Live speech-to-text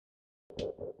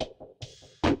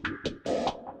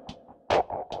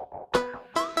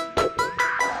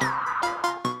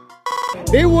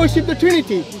They worship the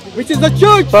Trinity, which is the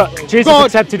church But Jesus God,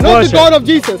 accepted not worship. the God of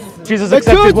Jesus. Jesus The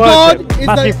accepted church worship. God is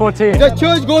Matthew 14. The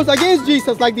church goes against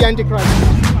Jesus like the Antichrist.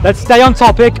 Let's stay on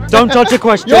topic. Don't dodge a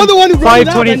question. You're the one who brought it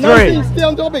up, and now 523. saying stay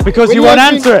on topic. Because When you he won't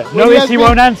has answer been- it. when Notice has he been-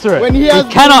 won't answer it. when he He has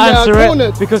cannot been, answer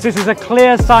cornered. it because this is a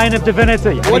clear sign of divinity.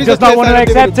 And What he is does the not want to clear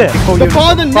sign of accept it. divinity? For The you,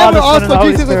 Father never Father, Son, asked and for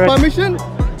Holy Jesus' Spirit. permission.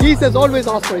 Jesus always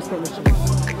asked for his permission.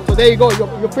 So there you go.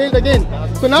 You failed again.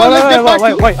 So now Wait, let's get back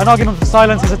to... wait. An argument for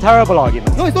silence is a terrible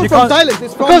argument. No, it's not You from can't- silence.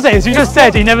 It's from... Because it is. You just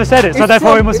said he never said it, so It's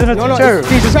therefore he from- mustn't no, have no, true. it's-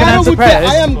 Jesus can Pharaoh answer would say, prayers.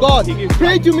 I am God.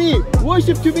 Pray to me.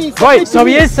 Worship to me. Right, submit so to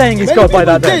he me. is saying he's Many God by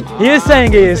people that then. did. He is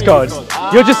saying he is God.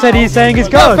 You just said he's saying he's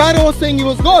Yeah, God. Pharaoh was saying he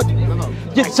was God.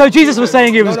 Yeah, so Jesus was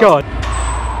saying he was no. God.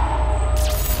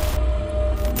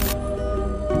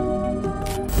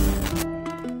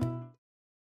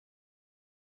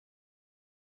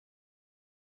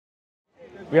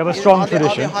 We have a strong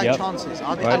tradition. Are there high Yep. chances?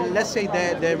 Are they, Right. let's say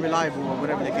they're reliable or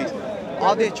whatever the case.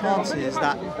 Are there chances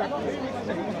that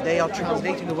they are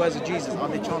translating the words of Jesus? Are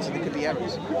there chances there could be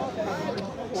errors?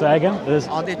 Say again. There's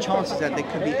Are there chances that there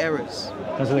could be errors?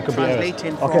 so there could be errors.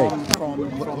 Translating Okay.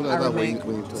 from Aramaic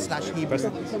 / Hebrew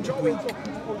to Greek.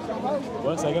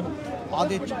 One second.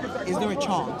 Is there a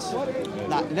chance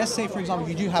that, let's say for example,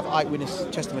 you do have eyewitness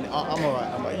testimony? I'm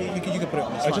alright. You can put it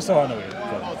on this. I just so I know it.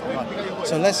 Right.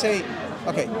 So let's say,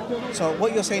 okay. So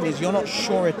what you're saying is you're not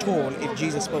sure at all if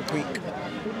Jesus spoke Greek.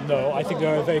 No, I think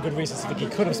there are very good reasons to think he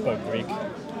could have spoke Greek.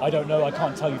 I don't know, I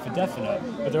can't tell you for definite,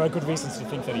 but there are good reasons to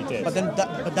think that he did. But then,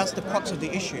 that's the crux of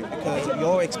the issue, because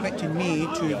you're expecting me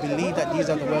to believe that these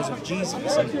are the words of Jesus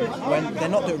when they're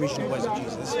not the original words of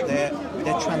Jesus. They're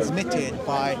transmitted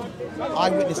by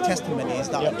eyewitness testimonies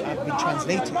that have been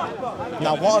translated.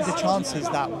 Now, what are the chances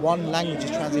that one language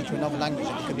is translated to another language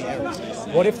and there could be errors?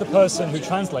 What if the person who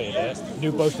translated it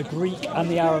knew both the Greek and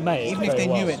the Aramaic? Even if very they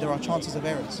well? knew it, there are chances of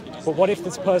errors. But what if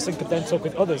this person could then talk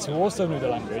with others who also knew the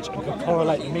language and could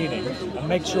correlate the meaning and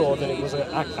make sure that it was an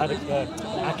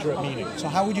accurate meaning? So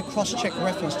how would you cross-check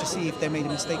reference to see if they made a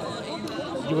mistake?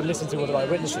 You would listen to other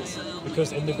eyewitnesses,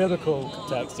 because in the biblical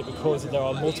text it records that there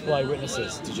are multiple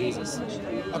eyewitnesses to Jesus.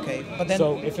 Okay, but then...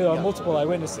 So if there are multiple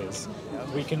eyewitnesses,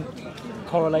 we can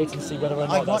correlate and see whether or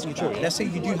not that's true. Let's say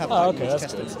you do have okay, eyewitness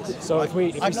that's good. testimonies. So if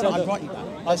we I said that, brought you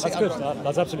that. that's good.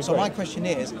 That's absolutely So great. my question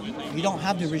is, you don't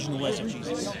have the original words of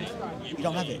Jesus. You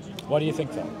don't have it. Why do you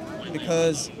think that?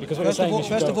 Because what you're saying is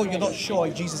first of all, you're not sure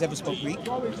if Jesus ever spoke Greek,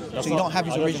 so you don't have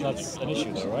his original. That's an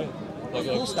issue, though, right? Of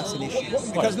course, that's an issue.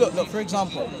 Because look. For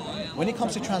example, when it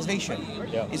comes to translation,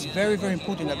 it's very, very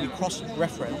important that we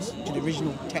cross-reference to the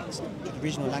original text, to the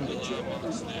original language.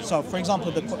 So, for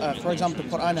example, the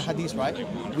Quran and Hadith, right?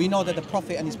 We know that the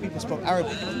Prophet and his people spoke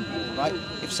Arabic, right?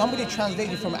 If somebody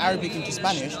translated from Arabic into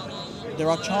Spanish, there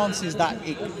are chances that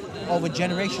over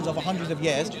generations, over hundreds of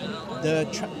years,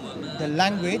 the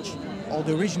language or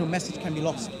the original message can be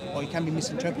lost or it can be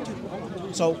misinterpreted.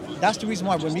 So that's the reason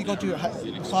why when we go to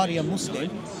Bukhari and Muslim,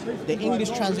 the English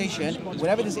translation,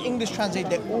 whenever there's English translation,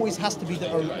 there always has to be the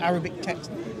Arabic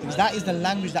text, because that is the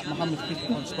language that Muhammad's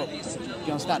people spoke. Do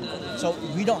you understand? So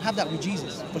we don't have that with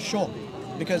Jesus, for sure,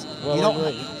 because you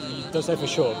don't... Don't say for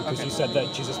sure, because you said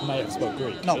that Jesus may have spoke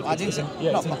Greek. No, I didn't say.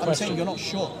 No, I'm saying you're not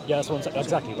sure. Yeah, that's what I'm saying.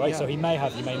 Exactly, right? Yeah. So he may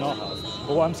have, he may not have.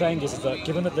 But what I'm saying is that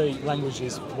given that the language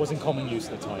was in common use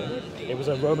at the time, it was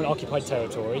a Roman-occupied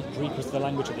territory, Greek was the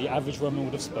language that the average Roman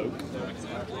would have spoke.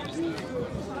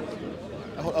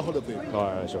 Hold up here.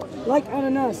 All right, sure. Like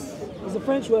ananas is a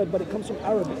French word, but it comes from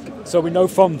Arabic. So we know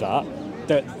from that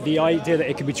the idea that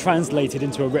it can be translated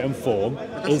into a written form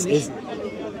is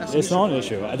it's not an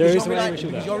issue. There is an issue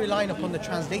there. Because you're relying upon the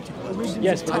translated words.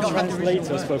 Yes, but the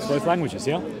translator spoke both languages,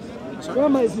 yeah?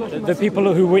 The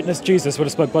people who witnessed Jesus would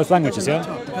have spoke both languages, yeah?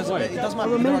 Because it doesn't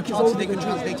matter. There are chances they could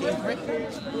translate it incorrectly.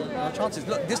 There are chances.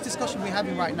 Look, this discussion we're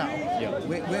having right now,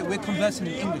 we're conversing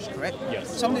in English, correct? Yes.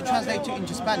 Somebody translates it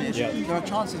into Spanish, there are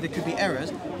chances there could be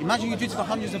errors. Imagine you do this for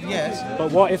hundreds of years.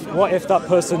 But what if that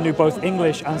person knew both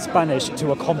English and Spanish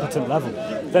to a competent level?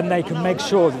 Then they can make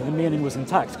sure that the meaning was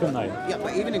intact, couldn't they? Yeah,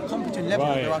 but even in competent level,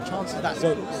 there are chances that...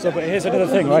 But here's another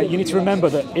thing, right? You need to remember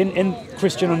that in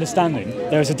Christian understanding,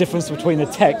 there is a difference between the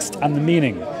text and the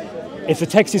meaning. If the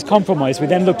text is compromised, we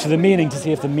then look to the meaning to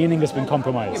see if the meaning has been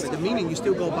compromised. Yeah, but the meaning, you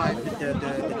still go by the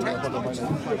text, the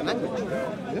language.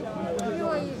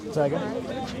 Say again?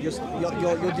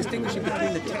 You're distinguishing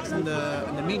between the text and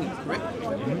the meaning, correct?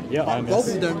 Mm-hmm. Yeah, but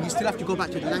both of them, you still have to go back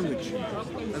to the language.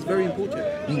 That's very important.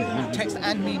 Mm-hmm. Text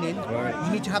and meaning,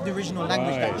 you need to have the original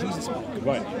language that Jesus spoke.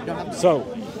 Right. So,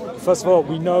 first of all,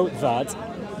 we know that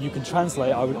you can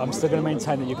translate, I'm still going to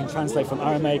maintain that you can translate from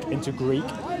Aramaic into Greek.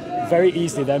 very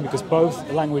easily then, because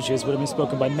both languages would have been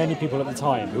spoken by many people at the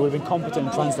time who would have been competent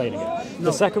in translating it.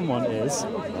 The second one is,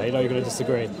 I know you're going to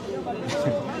disagree.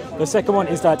 The second one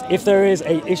is that if there is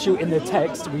an issue in the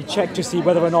text, we check to see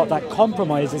whether or not that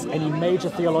compromises any major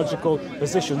theological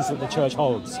positions that the church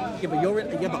holds. Yeah, but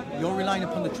you're relying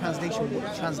upon the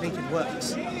translated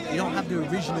works. You don't have the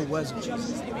original words of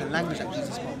Jesus, the language that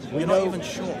Jesus spoke. You're not even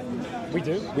sure. We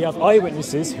do. We have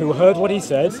eyewitnesses who heard what he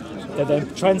said, they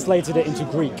then translated it into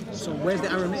Greek. So where's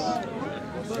the Aramaic?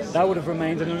 That would have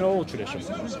remained in an oral tradition.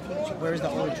 Where is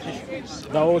that oral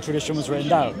tradition? The oral tradition was written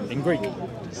down in Greek.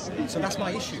 So that's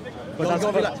my issue. But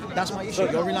that's my issue.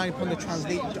 You're relying upon the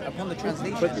translation.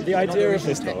 But the idea of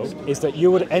this, though, is that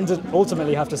you would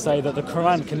ultimately have to say that the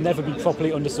Quran can never be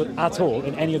properly understood at all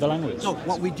in any other language. No,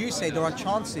 what we do say, there are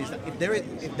chances that if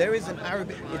there is an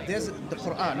Arabic, if there's the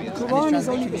Quran, The Quran is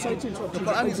only the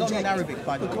Quran is only in Arabic,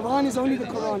 by the way. The Quran is only the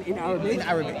Quran in Arabic. In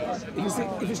Arabic.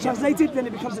 If it's translated, then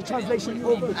it becomes a translation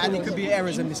of the Quran. And it could be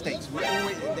errors and mistakes.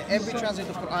 Every translation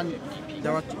of the Quran,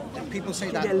 there are people say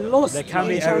that They're lost There can in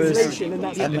be errors translation, and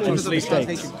that's and because of the mistakes.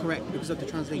 translation, correct? Because of the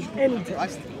translation. Any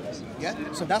Right? Yeah.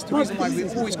 So that's the reason why we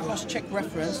always cross-check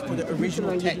reference to the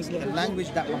original text, the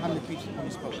language that Muhammad preached upon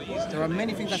his spoke. There are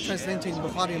many things that's translated in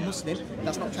Bukhari and Muslim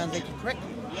that's not translated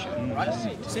correctly. Right?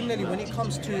 Similarly, when it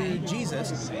comes to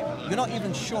Jesus, you're not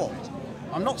even sure.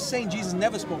 I'm not saying Jesus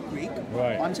never spoke Greek.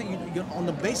 Right. I'm saying you're on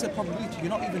the basis of probability, you're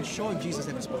not even sure if Jesus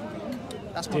ever spoke Greek.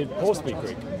 Did Paul speak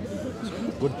Greek?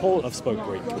 Would Paul have spoke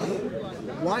Greek?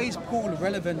 Why is Paul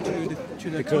relevant to the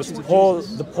Because teachings of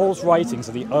Jesus? Paul's writings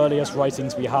are the earliest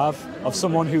writings we have of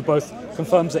someone who both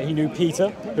confirms that he knew Peter,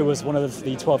 who was one of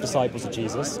the 12 disciples of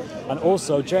Jesus, and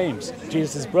also James,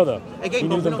 Jesus' brother. Again, he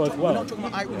knew but them both we're well. not talking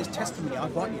about eyewitness testimony. I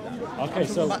grant you that. Okay,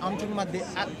 I'm talking about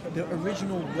the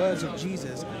original words of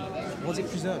Jesus. Was it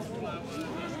preserved?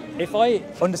 If I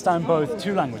understand both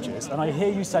two languages and I hear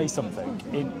you say something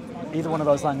in either one of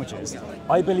those languages,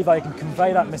 I believe I can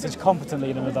convey that message competently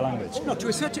in another language. No, to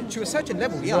a certain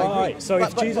level, yeah. I Right. agree. So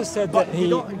if Jesus said that he,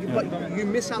 but you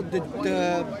miss out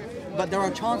but there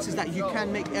are chances that you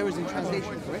can make errors in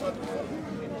translation, correct?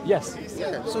 yes.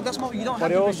 Yeah. So that's not you don't have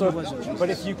But the also, original words of Jesus. but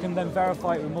if you can then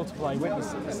verify it with multiple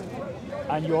eyewitnesses,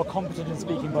 and you're competent in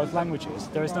speaking both languages,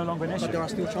 there is no longer an issue. But there are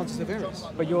still chances of errors.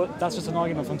 But that's just an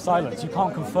argument from silence. You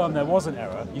can't confirm there was an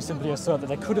error. You simply assert that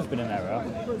there could have been an error.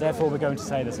 Therefore, we're going to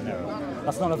say there's an error.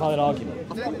 That's not a valid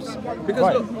argument. Of course. Because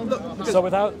Right. look, So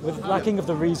with lacking of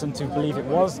the reason to believe it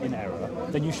was in error,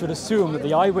 then you should assume that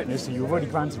the eyewitness, who you already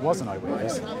granted was an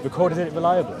eyewitness, recorded it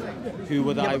reliably. Who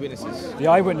were the eyewitnesses? The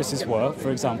eyewitnesses were,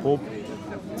 for example,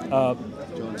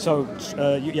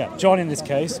 John in this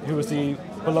case, who was the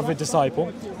beloved disciple,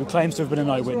 who claims to have been an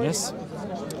eyewitness.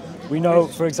 We know,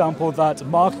 for example, that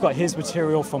Mark got his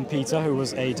material from Peter, who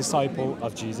was a disciple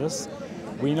of Jesus.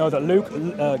 We know that Luke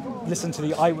listened to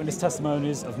the eyewitness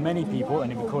testimonies of many people,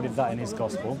 and he recorded that in his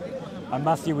gospel. And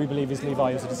Matthew, we believe, is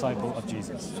Levi, is a disciple of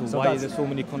Jesus. So why are there so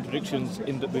many contradictions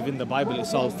within the Bible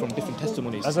itself from different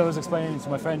testimonies? As I was explaining to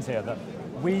my friends here, that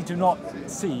we do not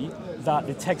see that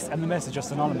the text and the message are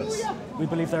synonymous. We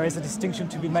believe there is a distinction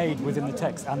to be made within the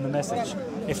text and the message.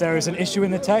 If there is an issue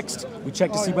in the text, we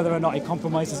check to see whether or not it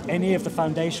compromises any of the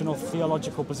foundational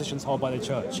theological positions held by the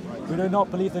church. We do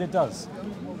not believe that it does.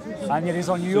 And it is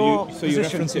on your So you position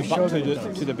reference to it show back that it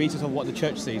does. to the basis of what the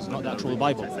church says, not the actual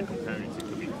Bible.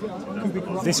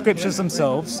 The scriptures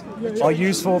themselves are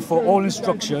useful for all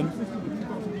instruction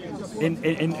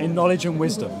in knowledge and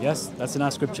wisdom. Yes, that's in our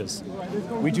scriptures.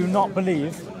 We do not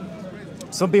believe,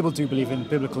 some people do believe in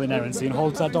biblical inerrancy and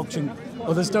hold to that doctrine,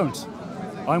 others don't.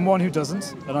 I'm one who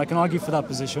doesn't, and I can argue for that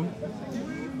position.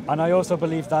 And I also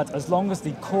believe that as long as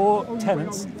the core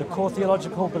tenets, the core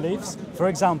theological beliefs, for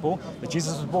example, that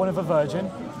Jesus was born of a virgin,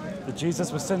 that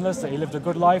Jesus was sinless, that he lived a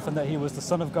good life, and that he was the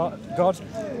Son of God,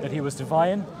 that he was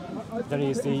divine, that he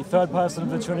is the third person of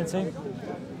the Trinity,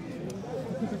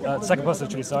 second person of the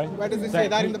Trinity, sorry. Where does it say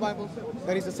that in the Bible?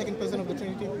 That he's the second person of the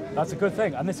Trinity? That's a good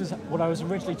thing, and this is what I was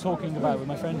originally talking about with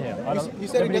my friend here. You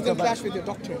said it doesn't clash with your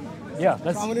doctrine. Yeah,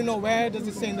 So I want to know, where does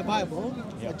it say in the Bible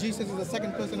that Jesus is the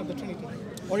second person of the Trinity?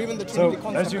 Or even the So, Trinity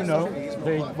concept? as you know,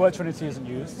 the word Trinity isn't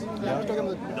used. Yeah, I'm talking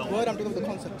about the word, I'm talking about the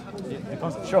concept. The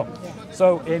concept, sure.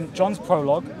 So in John's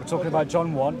prologue, we're talking about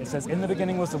John 1, it says, "In the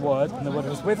beginning was the Word, and the Word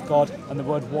was with God, and the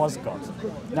Word was God."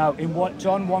 Now, in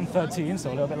John 1:13, so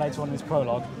a little bit later on in his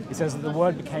prologue, it says that the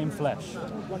Word became flesh.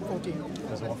 1:14.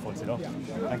 There's a 1:14. Oh,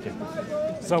 thank you.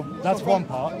 So that's one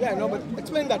part. Yeah, no, but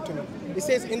explain that to me. It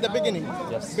says in the beginning.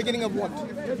 Yes. Beginning of what?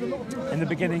 In the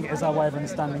beginning is our way of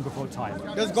understanding before time.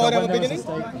 Does God have a when there beginning? is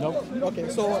state, no. Okay,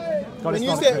 so God when is you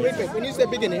not a say creator. when you say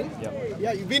beginning,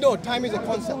 Yeah. we know time is a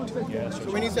concept. Yeah, that's So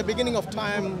true. when you say beginning of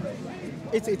time,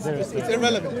 it's There.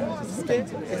 irrelevant. Okay,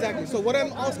 exactly. So what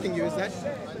I'm asking you is that,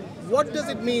 what does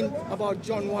it mean about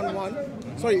John 1:1?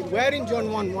 Sorry, where in John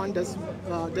 1:1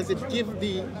 does it give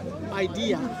the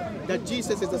idea that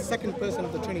Jesus is the second person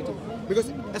of the Trinity?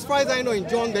 Because as far as I know, in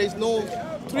John there is no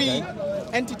three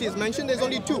entities mentioned. There's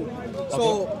only two.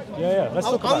 So Yeah. Let's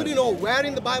talk how about do you it. know where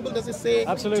in the Bible does it say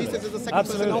Absolutely. Jesus is the second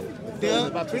person of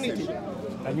the Trinity?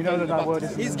 And you know that word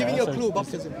is. He's giving you a clue,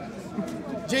 baptism.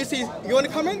 JC, you want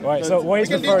to come in? Right, so what he's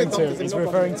We can deal referring with to, baptism, he's no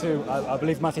referring to, I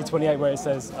believe Matthew 28, where it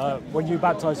says, when you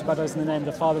baptize in the name of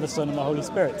the Father, the Son, and the Holy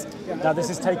Spirit. Now this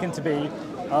is taken to be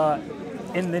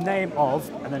in the name of,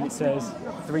 and then it says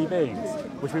three beings,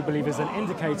 which we believe is an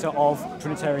indicator of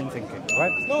Trinitarian thinking,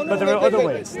 right? No, but there are wait, other wait,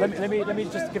 ways. Let me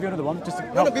just give you another one, just to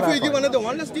No, help before you give clarify. another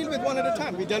one, let's deal with one at a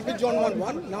time. We dealt with John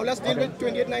 1:1. Now let's deal with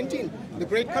 28:19, the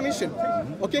Great Commission.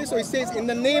 Okay, so it says in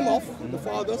the name of the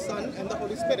Father, Son, and the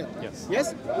Holy Spirit. Yes.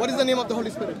 Yes? What is the name of the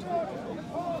Holy Spirit?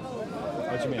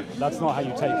 What do you mean? That's not how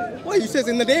you take it. Well, he says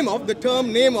in the name of. The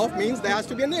term name of means there has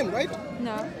to be a name, right?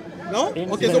 No. No?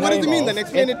 In Okay, the so what does it name mean of- then?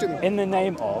 Explain it to me. In the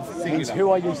name of means who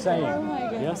are you saying?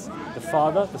 Yes? The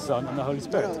Father, the Son, and the Holy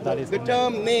Spirit. That is The name.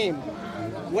 term name.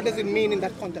 What does it mean in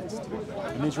that context?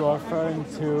 It means you are referring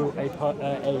to a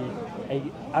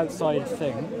outside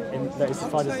thing that is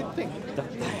defined as Outside thing?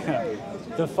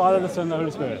 the Father, the Son, and the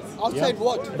Holy Spirit. Outside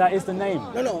what? That is the name.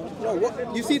 No.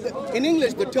 What, you see, in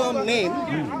English, the term name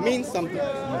means something.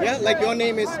 Yeah, like your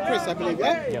name is Chris, I believe.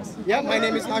 Yeah. Yes. Yeah, my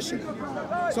name is Hashim.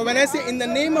 So when I say in the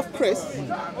name of Chris,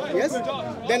 yes,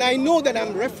 then I know that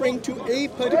I'm referring to a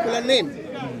particular name.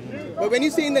 But when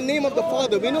you say in the name of the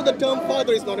Father, we know the term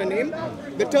Father is not a name,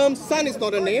 the term Son is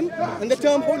not a name, and the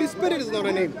term Holy Spirit is not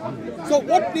a name. So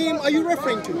what name are you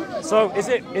referring to? So is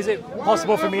it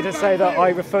possible for me to say that I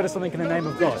refer to something in the name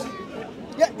of God?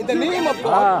 Yeah, in the name of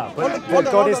God. But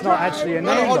God is not actually a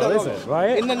name, though, is it?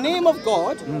 Right? In the name of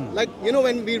God, like, you know,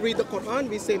 when we read the Quran,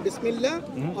 we say Bismillah,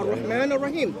 Ar-Rahman,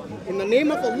 Ar-Rahim. In the name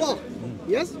of Allah,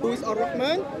 yes, who is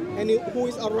Ar-Rahman and who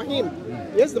is Ar-Rahim.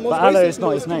 Yes, the most But Allah gracious, is not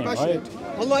most his name, compassionate.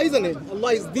 Allah is a name.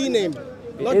 Allah is the name.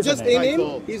 Not is a just a name.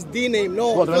 name, he's the name.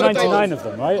 No, Well, there it's are not a 99 title. of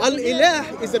them, right?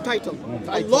 Al-Ilah is the title.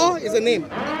 Allah is a name.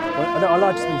 No,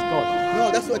 Allah just means God.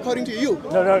 No, that's according to you.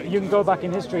 No, you can go back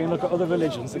in history and look at other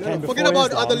religions that No, came before forget about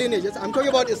Islam. other lineages. I'm talking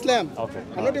about Islam. Okay.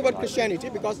 I'm not talking about Christianity,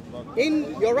 because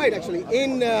you're right actually,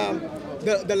 in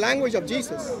the language of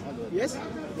Jesus, yes,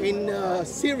 in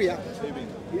Syria,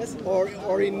 yes,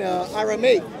 or in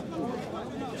Aramaic,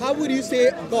 how would you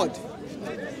say God?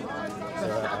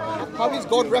 How is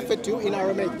God referred to in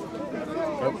Aramaic?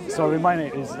 So remind me,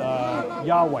 it is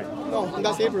Yahweh. No, and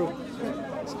that's Hebrew.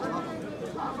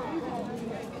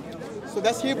 So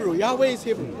that's Hebrew. Yahweh is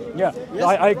Hebrew. Yeah, Yes?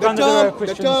 I the granted there are term,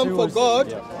 Christians the term who for was, God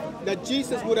yeah. that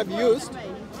Jesus would have used,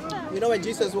 you know, when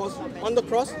Jesus was on the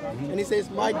cross and he says,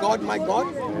 my God,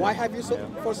 why have you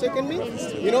forsaken me?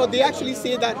 You know, they actually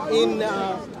say that in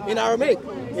Aramaic.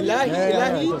 Ilahi,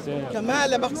 Ilahi, it does, yeah. kama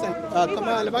labaks.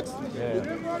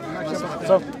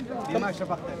 So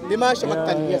Lima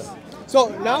shabaktani, yes. So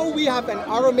now we have an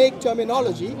Aramaic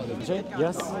terminology.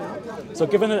 yes. So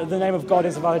given that the name of God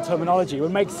is a valid terminology, it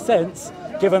would make sense,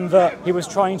 given that he was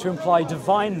trying to imply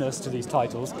divineness to these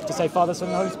titles, to say Father, Son,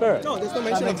 and Holy Spirit. No, there's no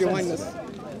That mention of makes sense to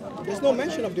divineness. me. There's no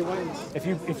mention of divineness.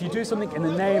 If you do something in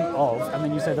the name of, and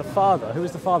then you say the Father, who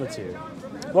is the Father to you?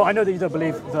 Well, I know that you don't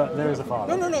believe that there is a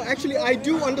Father. No. Actually, I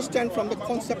do understand from the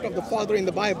concept of the Father in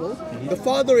the Bible. The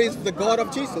Father is the God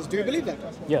of Jesus. Do you believe that?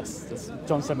 Yes, that's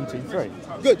John 17:3.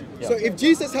 Good. Yeah. So if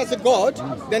Jesus has a God,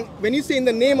 then when you say in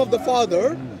the name of the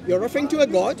Father, you're referring to a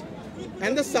God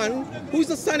and the Son. Who's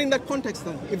the Son in that context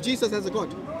then? If Jesus has a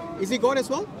God, is he God as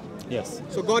well? Yes.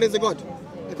 So God is a God,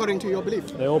 according to your belief.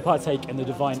 They all partake in the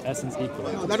divine essence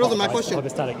equally. No, that wasn't my question.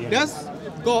 Hypostatic union. Does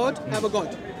God have a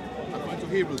God?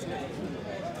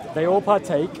 They all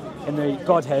partake in the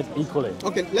Godhead equally.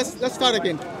 Okay, let's start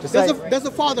again. Just Does say- the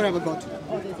Father have a God?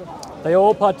 They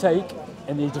all partake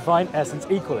in the divine essence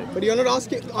equally. But you're not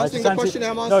asking I the just answered- question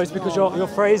I'm asking. No, it's because you're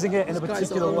phrasing it in a These guys are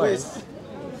particular way. always-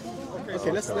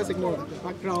 Okay, let's ignore that. The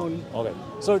background. Okay.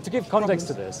 So to give context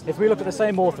to this, if we look at the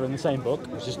same author in the same book,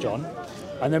 which is John,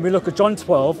 and then we look at John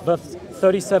 12, verse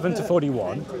 37 to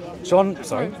 41, John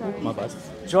Why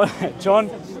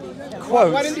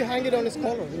quotes. don't you hang it on his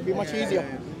collar? It'll be much easier.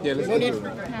 Yeah, let's No need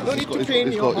to train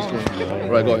it's your got, arm.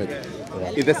 Right, go ahead.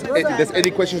 If there's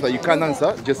any questions that you can't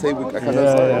answer, just say I can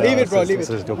answer. Leave it, bro. Leave This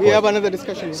is a it. good We point. have another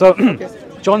discussion. So, Okay.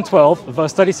 John 12,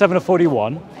 verse 37 to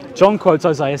 41, John quotes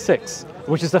Isaiah 6,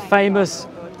 which is the famous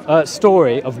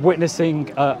story of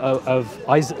witnessing, of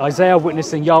Isaiah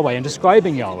witnessing Yahweh and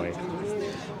describing Yahweh.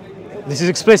 This is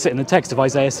explicit in the text of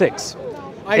Isaiah 6.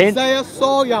 Isaiah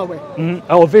saw Yahweh.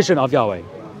 A vision of Yahweh.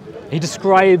 He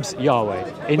describes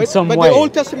Yahweh in some but way. the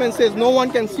Old Testament says no one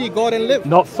can see God and live.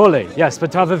 Not fully, yes,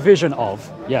 but to have a vision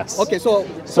of, yes. Okay, so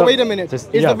wait a minute. Is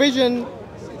the vision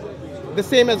the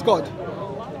same as God?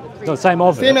 No, same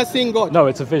of Same it. as seeing God? No,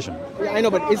 it's a vision. Yeah, I know,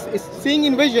 but is seeing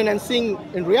in vision and seeing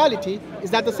in reality,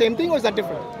 is that the same thing or is that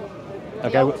different?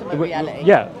 Okay. ultimate reality.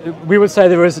 Yeah, we would say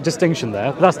there is a distinction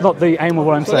there, but that's not the aim of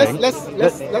what I'm So saying. let's Wait,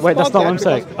 that's pause not what that I'm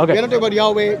saying. because Okay. We're not talking about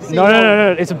Yahweh. seeing No,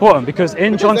 Yahweh. it's important because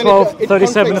in Because John then 12, it 37 to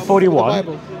conflicts with the 41,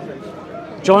 Bible.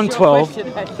 John 12,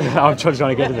 I'm trying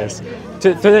to get to this.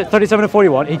 37 to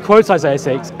 41, he quotes Isaiah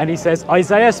 6 and he says,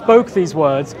 Isaiah spoke these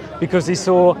words because he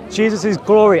saw Jesus'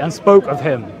 glory and spoke of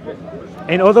him.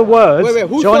 In other words, Wait,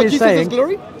 who John saw is Jesus' saying,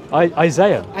 glory?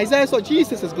 Isaiah. Isaiah saw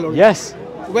Jesus' glory. Yes.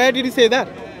 Where did he say that?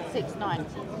 6:9.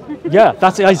 Yeah,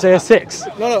 that's Isaiah 6.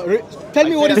 No, tell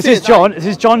me what he This says.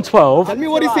 is John 12. Tell me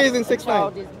what he says in 6:9.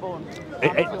 Child is born.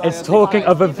 It's talking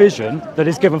of a vision that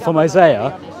is given from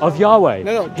Isaiah of Yahweh.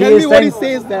 No, He tell me is what he then-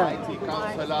 says there.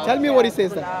 Tell me what he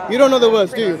says there. You don't know the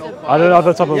words, do you? I don't know off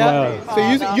the top of my Yeah.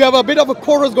 head. So you have a bit of a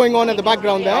chorus going on in the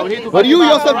background there, but you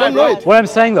yourself don't know it. What I'm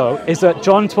saying though is that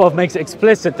John 12 makes it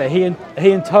explicit that he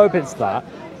interprets that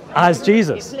as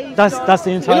Jesus. That's the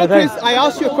You entire know, thing. Chris, I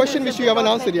asked you a question which you haven't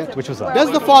answered yet. Which was that?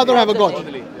 Does the Father have a God?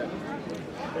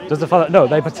 Does the Father? No,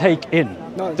 they partake in.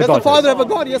 No. the Does the Godhead. Father have a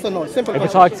God? Yes or no? Simple It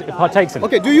question. partakes in.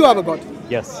 Okay, do you have a God?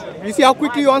 Yes. You see how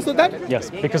quickly you answered that? Yes.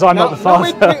 Because I'm not the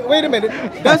Father. Wait a minute.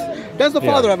 Does the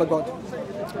Yeah. Father have a God?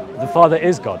 The Father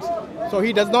is God. So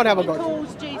he does not have a He God.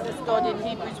 calls Jesus God in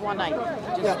Hebrews 1:8.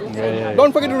 Yeah.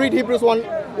 Don't forget to read Hebrews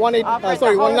 1:8. I've read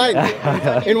Sorry, the whole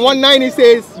 1:9. In 1:9 he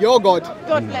says, "Your God."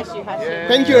 God bless you, Hashem.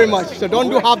 Thank you very much. So don't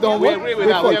do half the homework. We agree with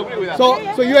that, Good we point. agree with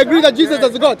that. So you agree that Jesus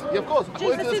is a God? Yeah, of course.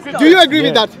 Jesus is God. Do you agree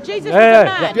with that? Jesus Yeah, is a yeah,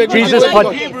 man. yeah. Do you agree Jesus, with but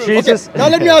that? Jesus. Okay. Now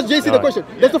let me ask JC the Right. question.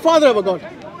 Does the Father have a God?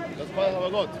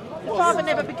 The Father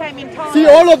never became incarnate. See,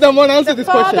 all of them won't answer this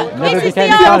Father, question. Never this is the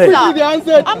became See how incarnate. quickly they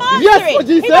answer. answered I'm answering. yes for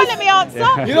Jesus. He won't let me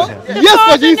answer. You know, The yes for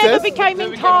Father Jesus. never became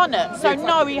incarnate, so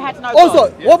no, he had no Also,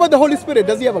 God. what about the Holy Spirit?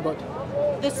 Does he have a God?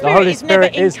 The Spirit Holy is never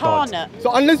Spirit is God. incarnate.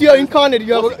 So unless you are incarnate, you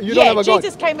don't have a God.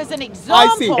 Jesus came as an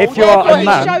example. see. If you are therefore a he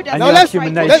man showed us and how you to have pray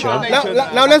human to nature-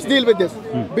 God. Now let's deal with this.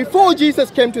 Before Jesus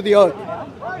came to the earth,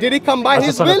 did he come by As the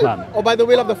his Son of will Man. or by the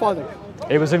will of the Father?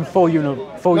 It was in full No.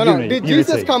 unity. Did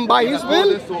Jesus come by his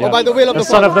will Yeah. or by the will of the the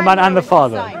Son Father? of the Man and the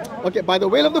Father? Okay, by the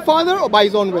will of the Father or by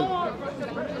his own will?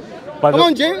 By Come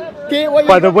on, the, Jay. Okay, what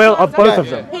by you- the will of both of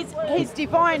them. His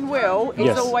divine will is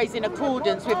Yes. always in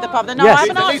accordance with the Father. No, Yes, I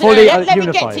haven't answered fully it yet. Let me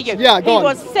get unified. to you. Yeah, go he on.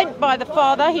 was sent by the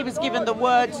Father. He was given the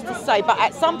words to say. But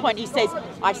at some point he says,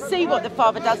 I see what the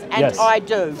Father does and Yes. I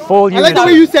do. Full I unity. like the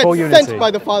way you said full unity. sent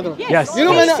by the Father. Yes. You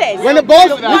know He when says, when a boss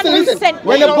the one who listen sent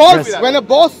when me. a boss Yes. when a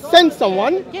boss sends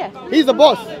someone, Yeah. he's the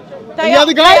boss. They And the are-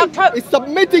 other they guy are co- is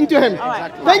submitting to him.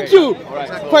 right. Thank you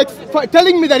for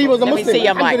telling me that he was a Let me Muslim. see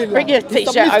your mic. Alhamdulillah. Bring your He t-shirt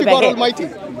submits to over God here. Almighty.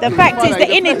 The fact is that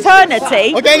in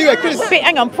eternity. Okay, anyway, Chris.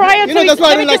 Hang on, prior You know, to that's why I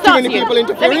let don't me like just too many answer you. people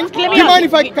interfering. Let me Do you mind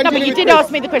if I answer you. No, continue but you with did Chris?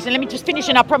 ask me the question. Let me just finish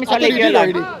and I promise I I'll thought leave you you did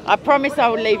alone. already. I promise I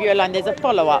will leave you alone. There's a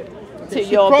follow-up to She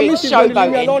your big promised she's going to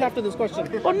leave me alone showboating. after this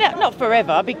question. Well, not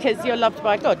forever because you're loved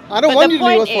by God. I don't But want the you to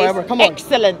leave point us forever. is- Come on.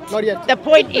 Excellent. Not yet. The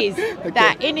point is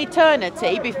that in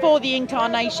eternity, before the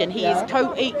incarnation, he Yeah. is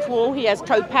co-equal. He has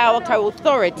co-power,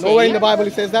 co-authority. Nowhere in the Bible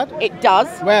it says that. It does.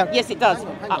 Where? Yes, it does.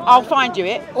 I'll find you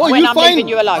it Oh, when you I'm find- leaving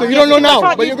you alone. so you Yes, don't know because I now,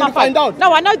 can't but use you're my gonna find phone. out.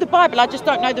 No, I know the Bible. I just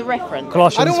don't know the reference.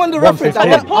 Colossians I don't want the reference. I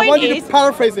 1:15. want you to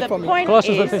paraphrase it the for me. point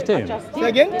Colossians is, 1:15. I just Say did,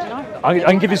 again? didn't I? I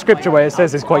can give you scripture where it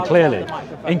says this quite clearly.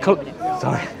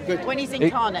 Sorry. When he's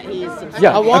incarnate, he is.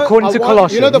 Yeah, according to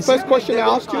Colossians. You know the first question I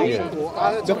asked you?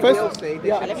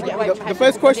 The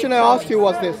first question I asked you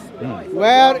was this.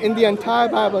 Where in the entire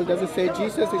Bible does it say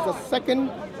Jesus is the second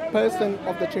person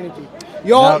of the Trinity?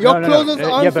 Your closest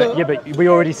answer... Yeah, but we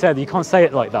already said you can't say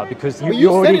it like that because But you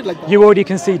said already it like that. you already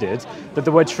conceded that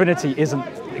the word Trinity isn't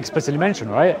explicitly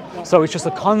mentioned, right? So it's just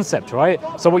a concept, right?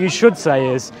 So what you should say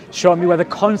is show me where the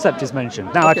concept is mentioned.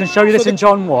 Now I Okay, can show you this so in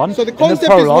John 1 so the in the concept is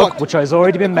prologue, what? which has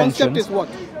already been The concept mentioned. is what?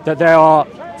 That there are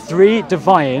three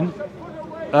divine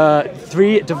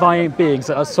beings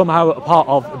that are somehow a part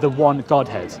of the one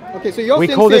Godhead. Okay, so you're We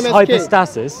saying call this same as K.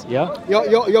 hypostasis, yeah?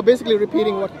 You're basically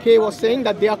repeating what K was saying,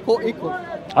 that they are co-equal.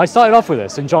 I started off with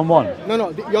this in John 1.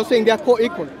 No, you're saying they are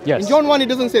co-equal. Yes. In John 1, it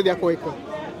doesn't say they are co-equal.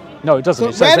 No, it doesn't. So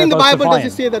It says where they're in the both Bible divine.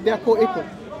 does it say that they are co-equal?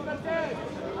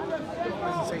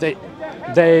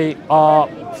 They are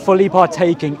fully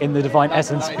partaking in the divine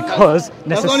essence because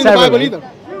That's not necessarily. in the Bible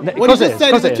either. Ne- What you because it just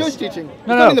said is because a it church teaching. No, It's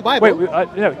no, not in the Bible.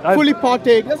 Wait, Fully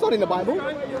partake. That's not in the Bible.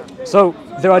 so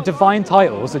there are divine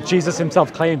titles that Jesus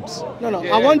himself claims. No.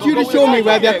 I want you to show me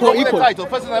where they are co-equal.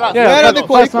 First and the last. Yeah, Where are they first and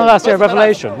co-equal? the last, yeah,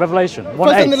 Revelation 1:8.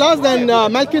 First and the last, then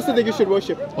Melchizedek you should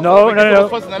worship. No.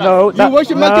 You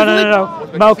worship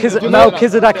Melchizedek?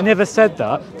 Melchizedek never said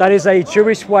that. That is a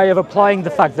Jewish way of applying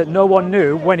the fact that no one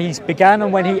knew when he began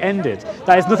and when he ended.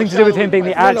 That has nothing to do with him being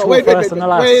the actual first and the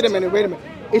last. Wait a minute.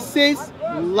 It says,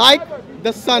 like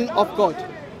the Son of God.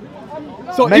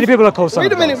 So Many people are called Son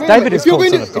of God. David is called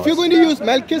Son of God. If you're going to use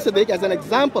Melchizedek as an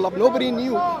example of nobody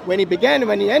knew when he began and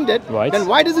when he ended, Right. then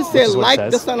why does it say Which is what it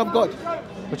like the says. Son of God?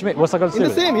 What do you mean? What's that got to In do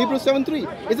the with it? same, Hebrews 7:3.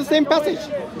 It's the same passage.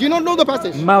 Do you not know the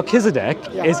passage? Melchizedek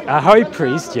Yeah. is a high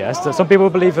priest, yes, that some people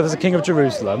believe that is a king of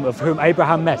Jerusalem, of whom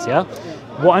Abraham met, yeah?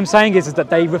 What I'm saying is that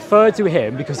they refer to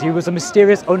him because he was a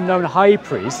mysterious, unknown high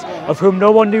priest of whom no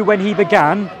one knew when he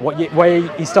began, where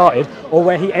he started, or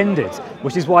where he ended,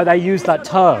 which is why they use that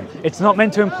term. It's not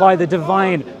meant to imply the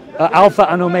divine Alpha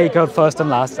and Omega, first and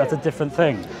last. That's a different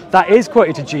thing. That is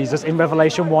quoted to Jesus in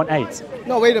Revelation 1:8.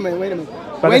 No, wait a minute.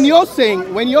 But When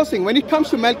it's- when it comes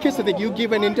to Melchizedek, you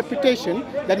give an interpretation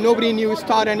that nobody knew his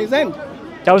start and his end.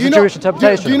 That was Do a you know- Jewish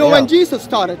interpretation. Do you know yeah. when Jesus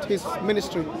started his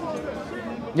ministry?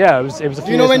 Yeah, it was a few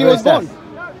Do you know years when he before was born?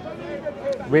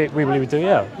 his death. We believe we do,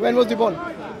 yeah. When was he born?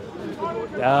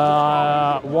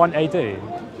 1 AD.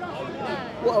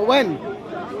 When?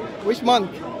 Which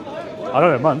month? I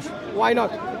don't know, a month. Why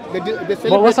not? They celebrate,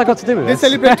 Well, what's that got to do with They this?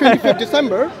 celebrate 25th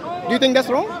December. Do you think that's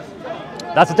wrong?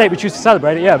 That's a date we choose to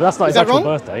celebrate it, yeah, but that's not Is his that actual wrong?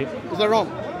 birth date. Is that wrong?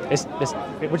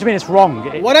 What do you mean it's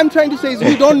wrong? What I'm trying to say is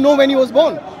you don't know when he was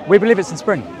born. We believe it's in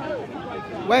spring.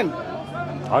 When?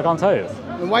 I can't tell you.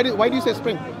 And why do you say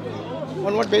spring?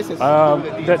 On what basis?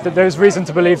 There's reason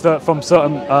to believe that from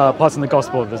certain parts in the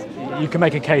gospel that you can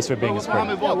make a case for it being in spring.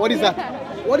 Yeah, what is that?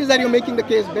 What is that you're making the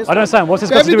case based I don't on? understand. What's this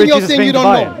So got to do everything with you're Jesus saying being you don't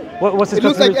divine? know. What's this It got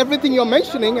looks to do like everything you're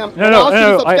mentioning, No,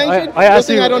 I I asked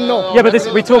you. I don't know. Yeah, but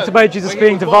we talked about Jesus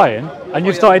being divine, and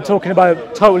you've started talking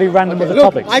about totally random other Look,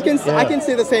 topics. I can Yeah.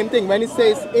 say the same thing when it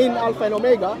says in Alpha and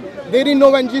Omega. They didn't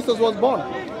know when Jesus was born,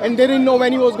 and they didn't know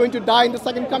when he was going to die in the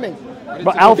second coming.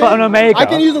 But Alpha and Omega I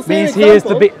can use the same means he is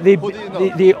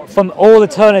example. the from all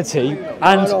eternity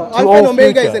and No, to Alpha all and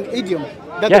Omega future. is an idiom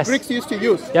that Yes. the Greeks used to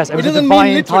use. Yes, it was a doesn't divine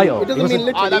mean literally. title. It doesn't It was mean a-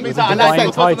 literally. that means a Allah divine said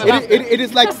first and title. last. It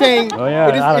is like saying. Oh, yeah,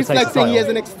 Allah it's takes like the saying he title. has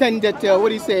an extended what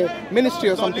do you say ministry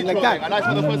or something like that. Allah is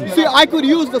for the first and See, last. I could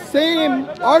use the same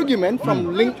argument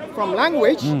from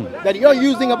language that you're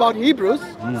using about Hebrews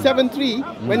 7:3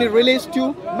 when it relates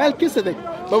to Melchizedek.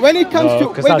 But when it comes No, to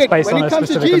 'cause that's based when on it a comes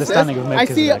to specific Jesus, understanding of I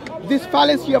see Melchizedek. this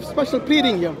fallacy of special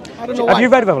pleading here. I don't know Have why. you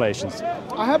read Revelations?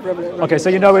 I have read. Okay, so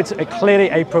you know it's clearly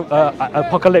a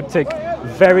apocalyptic,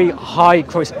 very high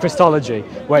Christology,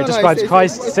 where it describes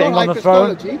Christ it's sitting not on the like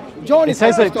throne. Christology. John It is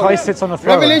says like that Christ sits on the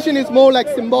throne. Revelation is more like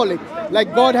symbolic,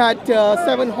 like God had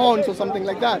 7 horns or something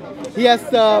like that. He has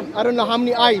I don't know how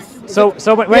many eyes. So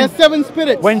he when has 7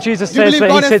 spirits. when Jesus Do you says believe that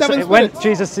God he has sits, 7 when spirits?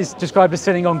 Jesus is described as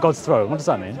sitting on God's throne, what does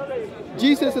that mean?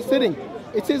 Jesus is sitting.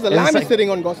 It says the Is it lamb is saying- sitting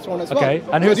on God's throne as well. Okay,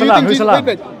 and So who's do the you lamb? think Who's the Jesus- lamb?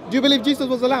 wait. Do you believe Jesus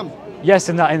was the lamb? Yes,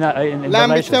 in Lamb with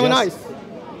Revelations, 7 yes. eyes.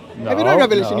 Have you read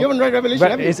Revelation? no. You haven't read Revelation,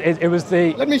 have you? It was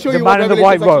the Let me show the you what man in the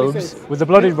white Revelation actually robes says. with the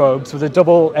bloody robes with a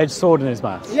double-edged sword in his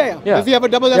mouth. Yeah. Does he have a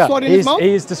double-edged sword in his mouth?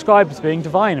 He is described as being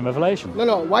divine in Revelation.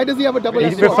 No. Why does he have a He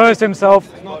double-edged sword? refers to himself.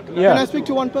 Can I Yeah. speak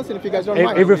to one person if you guys don't It-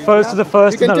 mind? it refers to the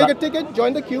first You can and the take a ticket,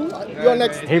 join the queue. You're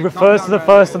next. He refers to the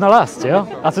first and the last. Yeah,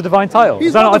 that's a divine title. He's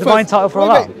Is that not a the divine first. title for a Wait,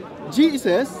 lamb? wait.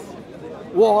 Jesus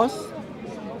was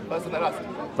First and last.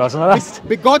 First and the last.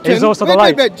 begotten. He's also the wait,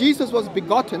 light. wait. Jesus was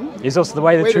begotten. He's also the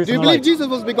way, the Wait, truth, do you and the believe light. Jesus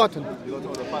was begotten?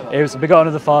 He was begotten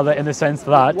of the Father in the sense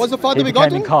that Was the Father he became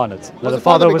begotten? incarnate. No, Was the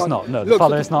Father was begotten? not. No, the Look,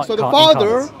 Father is not. So the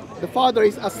incarnate. Father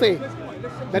is a se.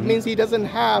 That means he doesn't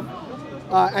have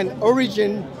an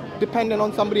origin dependent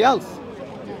on somebody else.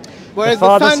 The Whereas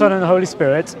Father, the Son, and the Holy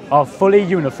Spirit are fully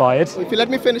unified. if you let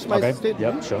me finish my Okay. statement,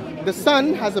 Yep. Sure. the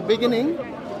Son has a beginning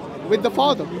with the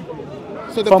Father.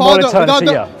 So the From all Father, eternity,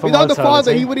 yeah. From all without the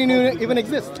Father, eternity. he wouldn't even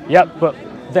exist. Yep, but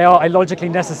they are a logically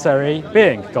necessary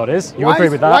being. God is. You Why agree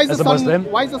is- with why that is as the a Son- Muslim?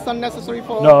 Why is the Son necessary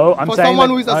for, No, I'm saying someone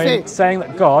that, who is a I'm say? saying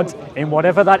that God, in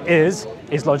whatever that is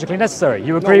logically necessary.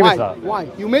 You agree No, why? with that? Why?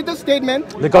 You made the statement.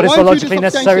 That God I is want the you to logically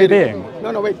necessary substantiate it.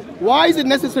 being. No, wait. Why is it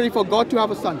necessary for God to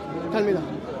have a son? Tell me that.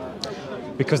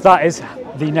 Because that is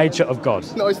the nature of God.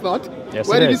 No, it's not. Yes,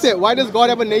 Where it did you is. say? Why does God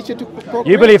have a nature to procreate?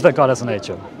 You believe that God has a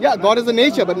nature. Yeah, God has a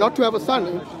nature, but not to have a son.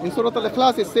 In Surah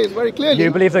Al-Ikhlas, it says very clearly.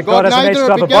 You believe that God has a nature neither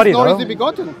to have a begets body, nor though? is he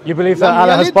begotten. You believe that Lam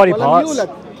Allah has yalid body wa lam parts?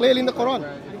 yulad, clearly in the Quran.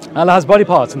 Allah has body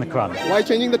parts in the Quran. Why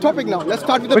changing the topic now? Let's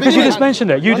start with the Because you beginning. just mentioned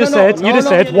it. You No, just no, said. no, You just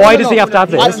no, said. no, Why no, does no. he have to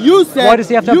have this? You said. Why does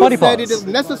he have to have body You said parts? it is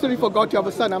necessary for God to have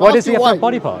a son. Why does he have to why? have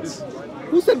body parts?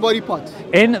 Who said body parts?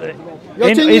 In You're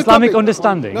changing the Islamic topic.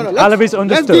 understanding, No, Allah is let's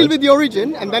understood. deal with the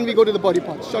origin and then we go to the body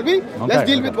parts, shall we? Let's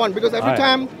deal with one because every Alright.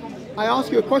 time I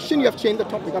ask you a question, you have changed the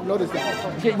topic. I've noticed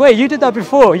that. Wait, you did that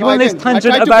before. You No, went I on this didn't. I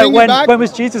tangent tried to about bring you back- when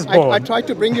was Jesus born. I tried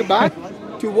to bring you back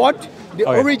to what the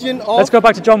Okay. origin of. Let's go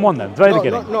back to John 1 then, the very no,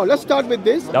 beginning. no, let's start with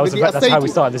this. That's with the how we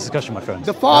aseity. started this discussion, my friends.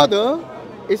 The father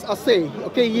is asay.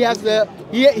 Okay, he has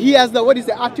the what is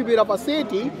the attribute of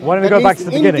aseity? Why don't we that go back is to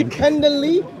the beginning?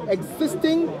 Independently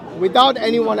existing without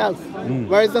anyone else.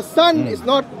 Whereas the son is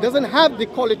doesn't have the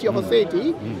quality of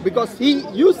aseity because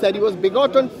you said he was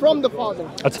begotten from the father.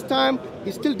 At this time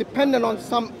he's still dependent on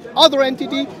some other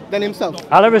entity than himself.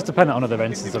 Allah is dependent on other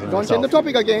entities other than Don't change the himself.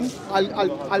 topic again.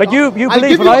 But you I'll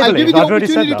believe give what I I'll give believe. you the I've already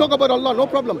said opportunity to that. talk about Allah, no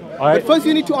problem. Alright. But first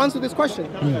you need to answer this question.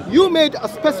 You made a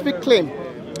specific claim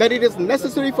that it is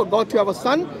necessary for God to have a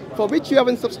son, for which you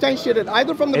haven't substantiated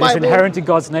either from the It is Bible. inherent in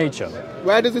God's nature.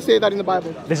 Where does it say that in the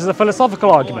Bible? This is a philosophical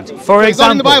argument. For It's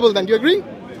not in the example, Bible then, do you agree?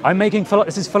 I'm making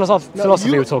this is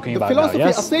philosophy we're talking about now,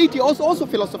 yes? Aseity also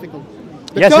philosophical.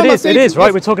 The Yes, term it is. It aseity is,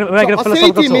 right? We're talking about making a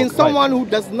philosophical aseity talk. means Right. someone who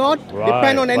does not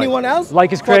depend on Right, anyone right. else. Like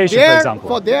his creation, for example.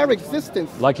 For their existence.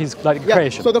 Like Yeah,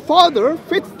 creation. so the father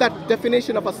fits that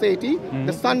definition of aseity,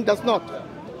 the son does not.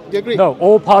 Do you agree? No,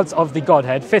 all parts of the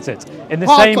Godhead fit it in the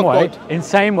Parts same of way. God. In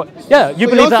same way. Yeah, you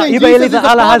So believe you're that saying you Jesus believe is that a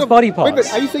Allah part has of- body parts.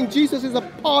 Wait, are you saying Jesus is a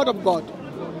part of God?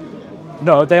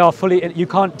 No, they are fully. You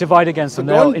can't divide against them.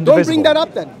 They are Don't indivisible. bring that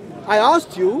up then. I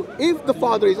asked you if the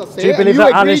father is a say. Do you believe and that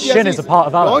agreed Allah's yes, shin he is a part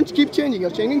of Allah? Don't keep changing. You're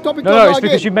changing topic. No, to no, Allah it's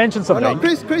because again. you mentioned No, no,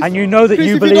 something, Chris, and you know that Chris,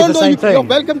 you if believe don't the know, same You're thing.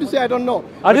 welcome to say I don't know.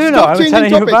 I do But know, stop I'm changing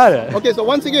telling you topics. about it. Okay, so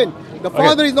once again, the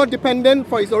father is not dependent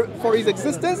for his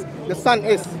existence. The son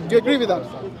is. Do you agree with that?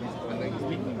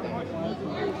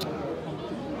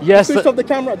 Yes. Switch off the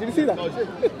camera. Did you see that?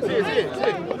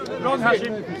 Wrong,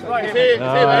 Hashim.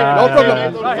 No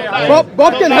problem.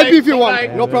 Bob can help you if you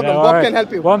want. No problem. Yeah, Bob alright. can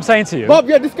help you. What I'm saying to you. Bob,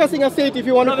 we are discussing aseity if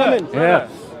you want to come in. Yeah.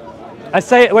 I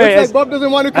say, wait. Looks like Bob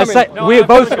doesn't want to I come say, in. we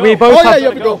both Oh, yeah, you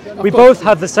have to go. Of we course. both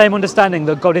have the same understanding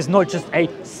that God is not just a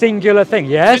singular thing.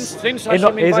 Yes. Since It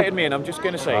not- Hashim is it- invited me in, I'm just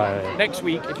going to say, Right. next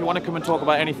week, if you want to come and talk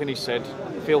about anything he said,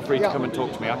 feel free Yeah. to come and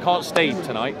talk to me. I can't stay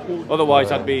tonight,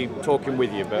 otherwise I'd be talking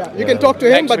with you. But You can talk to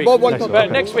him, Next but week. Bob won't Next talk week. to But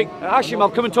him. next week, Hashim, I'll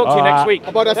come and talk to you next week.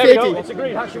 About There we go. aseity. It's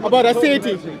agreed, Hashim. About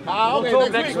aseity. We'll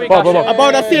talk next week. Bob, Bob, Hashim. Bob.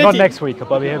 About Not aseity. next week,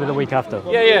 but be here the week after.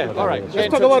 Yeah, all right.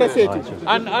 Let's talk about aseity.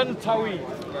 And Tawi.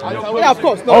 Yeah, of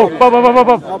course. No Oh,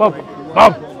 problem.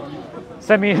 Bob.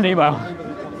 Send me an email.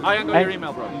 I ain't got your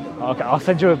email, bro. Okay, I'll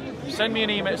send you a. Send me an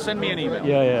email.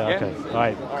 Yeah, okay. All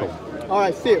right, cool. All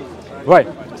right, see you. Right.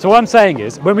 So what I'm saying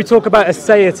is, when we talk about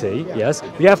aseity, yes,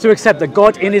 we have to accept that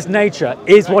God in his nature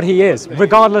is what he is,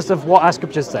 regardless of what our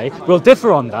scriptures say. We'll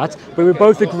differ on that, but we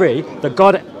both agree that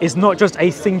God is not just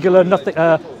a singular, nothing,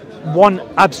 one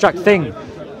abstract thing.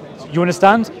 You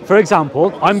understand? For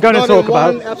example, I'm going to not talk in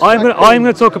one about abstract I'm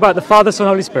going to talk about the Father, Son,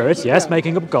 Holy Spirit. Yes,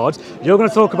 making up God. You're going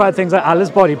to talk about things like Allah's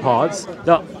body parts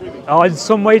that are in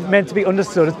some way meant to be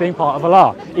understood as being part of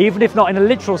Allah, even if not in a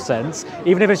literal sense,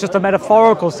 even if it's just a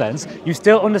metaphorical sense. You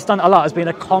still understand Allah as being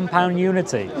a compound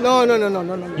unity. No.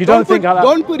 You don't think Allah?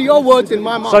 Don't put your words in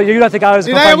my mouth. So you don't think Allah is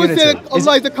a Did I compound ever say unity?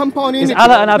 Allah is a compound unity?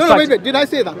 Allah an No, abstract? wait. Did I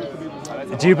say that?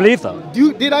 Do you believe that?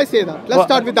 Did I say that? Let's Well,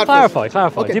 start with that. clarify.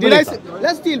 Okay, Do you did I believe say,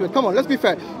 let's deal with. Come on, let's be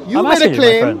fair. You I'm made asking a you, my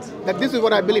claim friend. that this is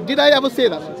what I believe. Did I ever say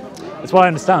that? That's what I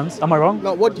understand. Am I wrong?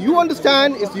 No, what you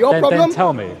understand is your Then problem.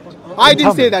 tell me. I Then didn't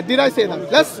tell say me. that. Did I say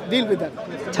that? Let's deal with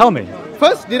that. Tell me.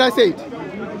 First, did I say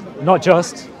it? Not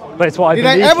just, but it's what I Did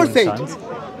I believe. ever you say it? understand.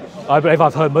 I believe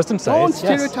I've heard Muslims say Don't it.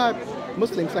 Yes. stereotype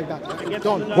Muslims like that.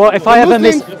 Don't. Well, if The I ever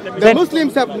Muslims, miss, the then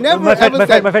Muslims have never my friend, ever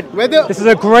said my friend, whether. this is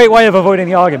a great way of avoiding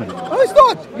the argument. No, it's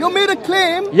not. You made a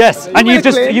claim. Yes, and made you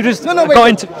a claim. you just no, wait, got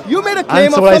into. You made a claim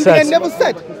Answer of what I something I said. never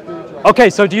said. Okay,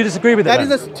 so do you disagree with it? That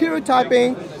then? is a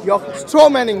stereotyping. You're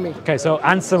strawmanning me. Okay, so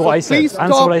answer what I said. Please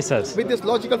Answer stop what I said. with this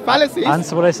logical fallacies.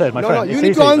 Answer what I said, my no, friend. No, you It's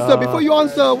need to easy. answer before you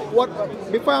answer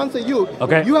what. Before I answer you,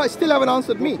 Okay. you still haven't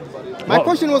answered me. My What?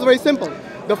 question was very simple.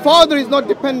 The Father is not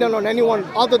dependent on anyone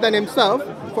other than himself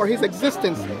for his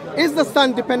existence. Is the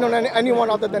Son dependent on anyone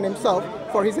other than himself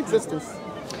for his existence?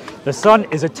 The Son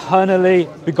is eternally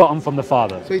begotten from the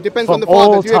Father. So he depends from on the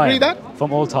Father. all Do you agree time. that?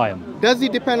 From all time. Does he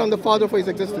depend on the Father for his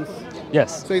existence?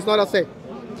 Yes. So he's not a say.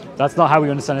 That's not how we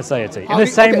understand aseity. How In the we-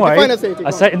 same okay, way, define aseity, go I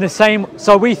say in the same.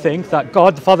 So we think that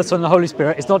God, the Father, Son, and the Holy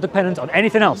Spirit is not dependent on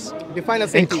anything else, Define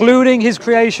aseity. including His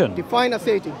creation. Define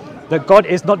aseity. That God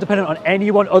is not dependent on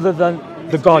anyone other than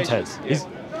the Godhead.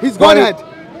 His Godhead.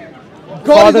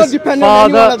 God is not dependent on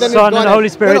anyone Father, other than His Son, and Godhead. Holy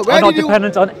Spirit No, where are not did you-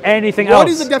 dependent on anything else. What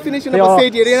is the definition They of are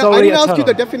aseity? I solely didn't ask you the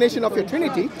eternal. definition of your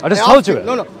Trinity. I just asked told you it.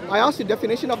 No, I asked you the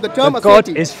definition of the term That God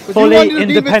aseity. is Because fully you wanted to deal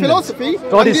with independent. philosophy.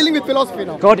 God I'm is- dealing with philosophy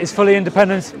now. God is fully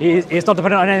independent. He is not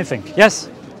dependent on anything. Yes?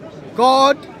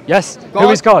 God. Yes? God, Who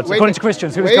is God? wait According a to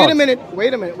Christians, who is Wait God? a minute.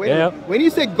 Wait a minute. Yeah. When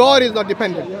you say God is not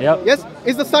dependent, Yeah. yes,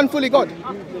 is the Son fully God?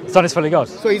 The Son is fully God.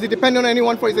 So is he dependent on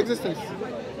anyone for his existence?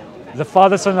 The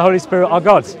Father, Son, and the Holy Spirit are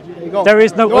God. There you go. There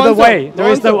is no other answer. way. There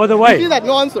is no answer. other way. You see that?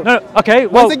 No answer. No, okay,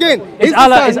 well, Once again, is the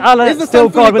Allah, Son- is Allah is the still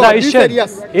Son fully God without God? His You shin? said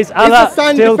yes. Is Allah the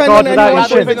Son still dependent God on without anyone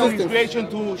His for his shin? existence? creation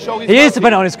to show his He is mercy.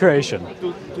 dependent on His creation.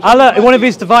 Allah, one of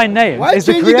His divine names, Why is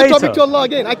the changing the topic to Creator. Allah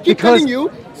again? I keep Because telling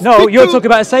you. no, stick you're to- talking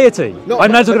about aseity. No,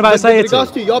 I'm not talking about but with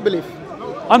regards aseity. to your belief.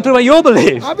 I'm talking about your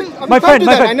belief. I will my come friend, to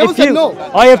my that. friend. I never if said you, no.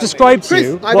 I have described to Chris,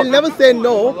 you. I will never say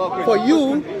no for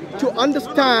you to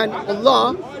understand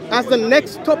Allah as the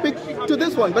next topic to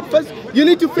this one. But first, you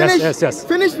need to finish. Yes.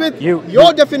 Finish with You,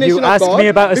 your definition you of asked God me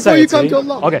about before you come aseity. to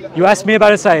Allah. Okay, you asked me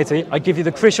about aseity. I give you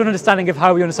the Christian understanding of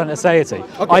how we understand aseity.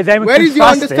 Okay. I then Where is your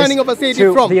contrast understanding this of aseity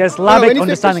to from? the No, Islamic when you say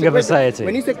understanding of Christian, wait, aseity.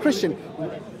 when you say Christian,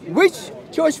 which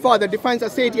church father defines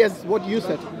aseity as what you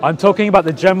said? I'm talking about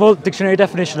the general dictionary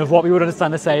definition of what we would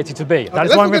understand aseity to be. That Okay, is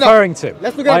let's what I'm look it up. referring to.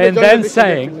 Let's look at I the am general then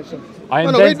dictionary saying. definition. I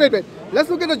am No, then. wait. Let's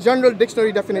look at the general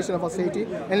dictionary definition of aseity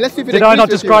and let's see if it Did I agrees not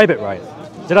with describe you. it right?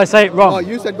 Did I say it wrong? Oh,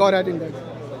 you said God had in there.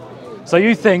 So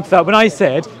you think that when I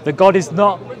said that God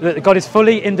is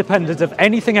fully independent of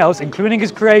anything else, including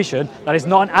His creation, that is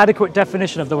not an adequate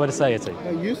definition of the word aseity.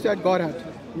 No, you said God had.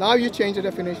 Now you change the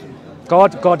definition.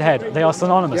 God, Godhead, they are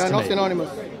synonymous They are to not me. synonymous.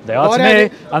 They are God to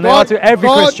had- me, and they are to every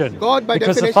Christian. God by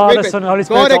because the definition, Father, wait. Son, and Holy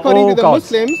Spirit God, are according all to the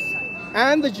gods. Muslims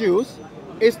and the Jews,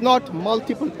 is not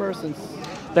multiple persons.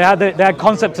 They had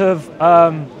concept of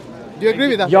Do you agree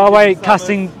with that? Yahweh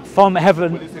casting from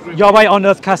heaven, Yahweh on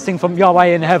earth casting from Yahweh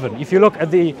in heaven. If you look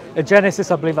at the Genesis,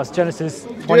 I believe that's Genesis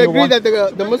 21. Do you agree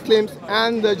that the Muslims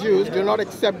and the Jews do not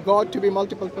accept God to be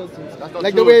multiple persons?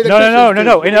 Like the way the Christians do?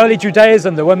 No. In early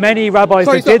Judaism, there were many rabbis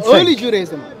Sorry, that did so early think.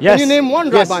 Judaism. Yes. Can you name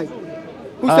one Yes. rabbi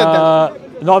who said that?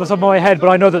 Not off the top of my head, but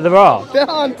I know that there are. There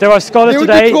aren't. There are scholars They would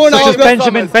be today, thrown such out as of-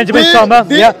 Benjamin They- Summer.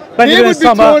 They, Yeah, they Benjamin would be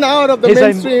Summer. thrown out of the is a-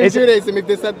 mainstream is a- Judaism if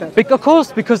they said that. Of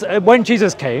course, because when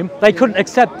Jesus came, they couldn't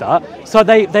accept that, so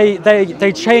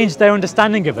they changed their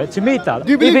understanding of it to meet that.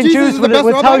 Do you believe Even Jesus Jews is the would best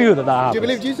rabbi? tell you that Do happens. you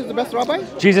believe Jesus is the best rabbi?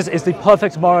 Jesus is the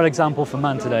perfect moral example for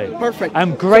man today. Perfect.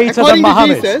 And greater So than according to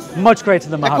Muhammad. Jesus- Much greater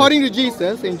than Muhammad. According to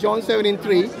Jesus in John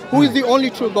 17:3, who is the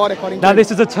only true God according to Now him? this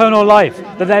is eternal life,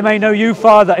 that they may know you,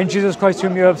 Father, and Jesus Christ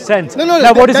whom you have sent. No,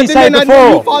 Now what does that he they say may not know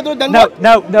before? you, Father, then No,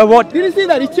 what? no, what? Did you see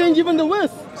that? He changed even the verse.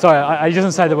 Sorry, I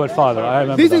doesn't say the word Father. I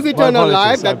remember This that. is My eternal apologies,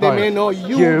 life, I that they may apologize. know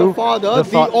you, the Father,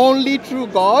 the only true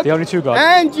God. The only true God.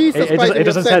 And Jesus It Christ. doesn't, whom it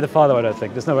doesn't you say sent. the Father, I don't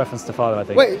think. There's no reference to Father, I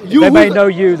think. Wait, you- they may who's the- know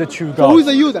you, the true So God. who is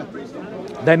the you then?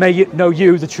 They may know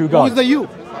you, the true Who God. is the you?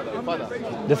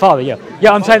 The Father, yeah.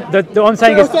 Yeah, I'm saying, I'm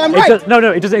saying So- is, so I'm it right. does, no,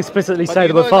 it doesn't explicitly say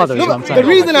the word Father, is No, what I'm but saying. the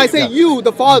reason I say Yeah. you,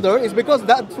 the Father, is because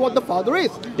that's what the Father is.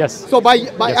 Yes. So by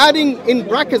Yes. adding in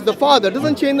brackets the Father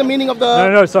doesn't change the meaning of the.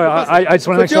 No, sorry, I just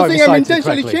want to make So sure you're I saying I'm recited it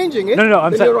intentionally correctly. changing it, No,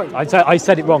 I'm then saying, you're right. I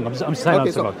said it wrong. I'm saying Okay,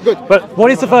 I'm so wrong. good. But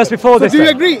what is the verse before So this do you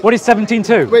then? agree? What is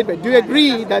 17:2? Wait, do you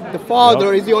agree that the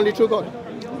Father is the only true God?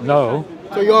 No.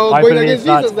 So you're I going believe against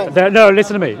that. Jesus then? No,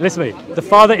 listen to me. The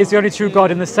Father is the only true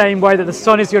God in the same way that the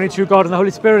Son is the only true God and the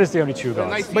Holy Spirit is the only true God.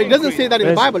 But it doesn't say that in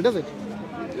the There's- Bible, does it?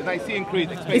 The Nicene Creed.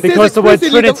 It Because says the word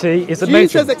explicitly Trinity is a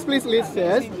Jesus mention. explicitly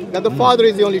says that the Father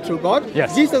is the only true God.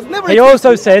 Yes. Jesus never. He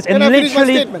also says, Can and I finish my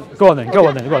literally, statement? go on then.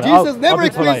 Jesus never I'll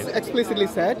be polite. explicitly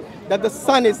said that the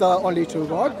Son is the only true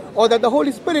God or that the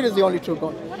Holy Spirit is the only true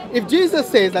God. If Jesus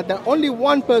says that the only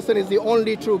one person is the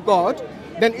only true God,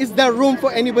 then is there room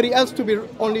for anybody else to be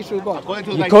only true God?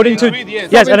 According to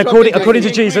yes, and according to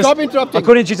Jesus, Stop interrupting.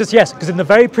 according to Jesus, yes, because in the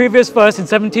very previous verse in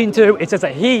 17:2, it says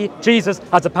that He, Jesus,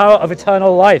 has the power of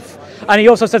eternal life, and He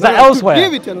also says that No, to elsewhere.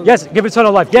 give eternal Yes, give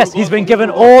eternal life. Yes, He's been given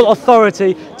all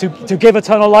authority to give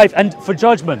eternal life and for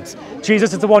judgment.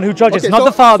 Jesus is the one who judges, Okay, not so-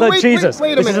 the Father, so wait, Jesus.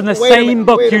 wait a This is in minute, the wait a same minute,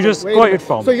 book wait a you minute, just wait a quoted minute.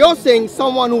 from. So you're saying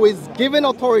someone who is given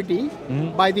authority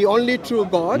by the only true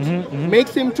God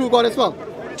makes him true God as well?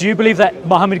 Do you believe that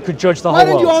Muhammad could judge the Why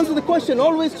whole don't you world? answer the question?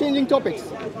 Always changing topics.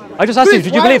 I just asked you, Chris,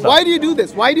 did you why, believe that? Why do you do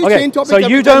this? Why do you Okay, change topics? so every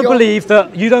you time don't believe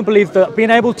that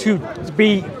being able to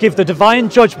give the divine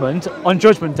judgment on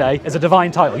Judgment Day is a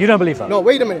divine title. You don't believe that? No,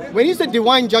 wait a minute. When you say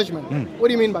divine judgment, what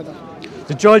do you mean by that?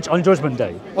 to judge on Judgment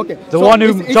Day. Okay. The so one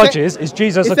who judges is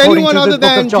Jesus, is according anyone to other the book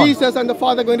than of John. Jesus and the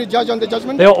Father going to judge on the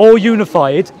Judgment They Day? are all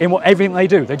unified in everything they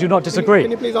do. They do not disagree.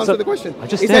 Can you please answer the question? I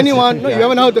just is did. anyone? No, Yeah. you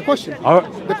haven't heard the question.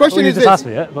 The question Well, you is just this: asked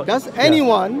me, yeah, but- does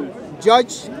anyone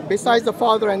judge besides the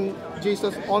Father and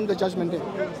Jesus on the Judgment Day?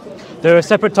 There are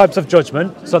separate types of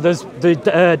judgment. So there's the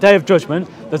Day of Judgment.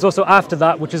 There's also after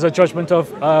that, which is a judgment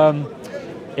of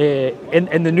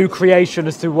in the new creation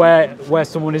as to where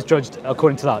someone is judged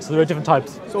according to that. So there are different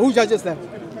types. So who judges them?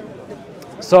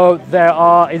 So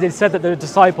it is said that the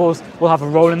disciples will have a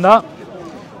role in that.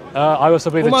 I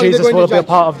also believe Whom that are they Jesus going to will be a judge?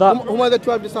 part of that. Whom are the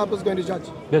 12 disciples going to judge?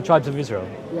 The tribes of Israel.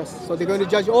 Yes. So they're going to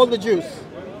judge all the Jews.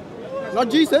 Not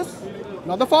Jesus,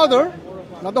 not the Father,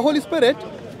 not the Holy Spirit,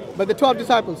 but the 12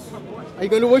 disciples. Are you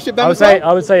going to worship them as well?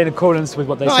 I would say in accordance with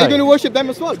what they No, say. are you going to worship them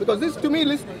as well? Because this, to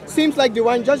me, seems like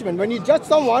divine judgment. When you judge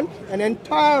someone, an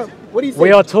entire, what do you say?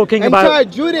 We are talking about entire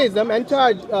Judaism,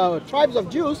 entire tribes of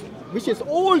Jews, which is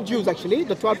all Jews actually,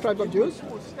 the 12 tribes of Jews.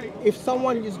 If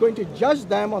someone is going to judge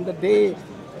them on the day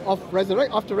of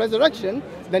after resurrection,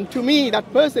 then to me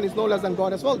that person is no less than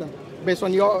God as well. Then, based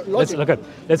on your logic.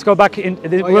 Let's go back in.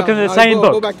 We're looking at the same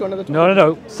book. Go back to another topic.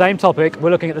 No. Same topic. We're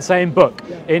looking at the same book.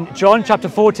 Yeah. In John chapter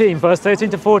 14, verse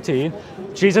 13 to 14,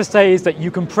 Jesus says that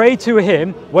you can pray to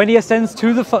him when he ascends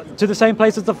to the same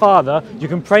place as the Father. You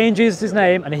can pray in Jesus'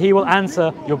 name and he will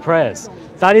answer your prayers.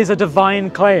 That is a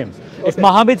divine claim. Okay. If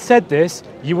Muhammad said this,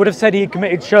 you would have said he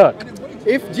committed shirk.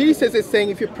 If Jesus is saying,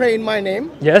 if you pray in my name,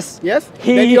 yes,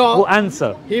 he will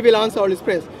answer. He will answer all his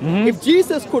prayers. If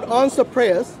Jesus could answer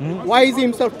prayers, why is he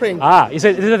himself praying? You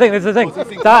see, this is the thing.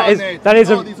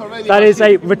 That is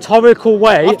a rhetorical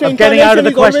way of getting out of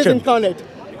the question.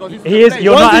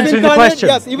 You're not answering the question.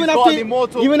 Yes,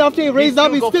 even after he raised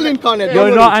up, he's still incarnate.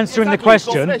 You're not answering the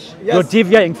question. You're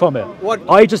deviating from it.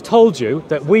 I just told you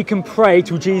that we can pray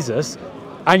to Jesus.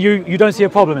 And you don't see a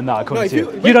problem in that, according to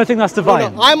you. You don't think that's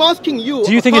divine? No, I'm asking you.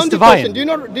 Do you think it's divine?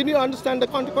 Did you understand the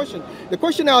counter question? The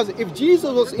question is, if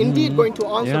Jesus was indeed going to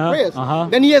answer prayers,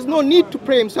 then he has no need to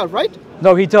pray himself, right?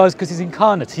 No, he does, because he's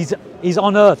incarnate. He's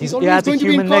on earth. He has a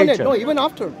human nature. No, even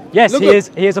after. Yes,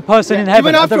 he is a person in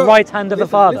heaven at the right hand of the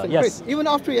Father. Yes. Chris, even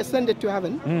after he ascended to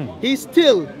heaven, he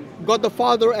still got the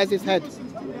Father as his head,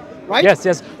 right?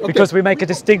 Yes, because we make a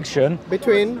distinction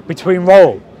between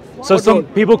role. So some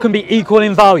people can be equal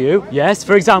in value, yes.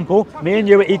 For example, me and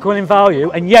you are equal in value,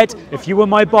 and yet if you were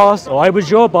my boss or I was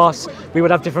your boss, we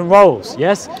would have different roles,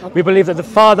 yes. We believe that the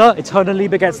Father eternally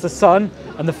begets the Son,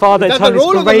 and the Father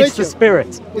eternally parades the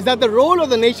Spirit. Is that the role or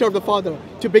the nature of the Father,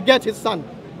 to beget his Son?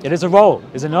 It is a role,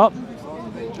 is it not?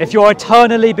 If you're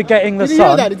eternally begetting the Son... Did you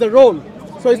hear that? It's a role.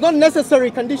 So it's not necessary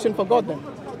condition for God then.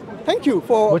 Thank you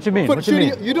for... What do you mean? What do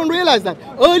you mean? You don't realize that.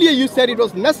 Earlier you said it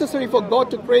was necessary for God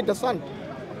to create the Son.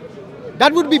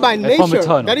 That would be by nature.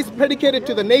 That is predicated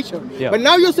to the nature. Yeah. But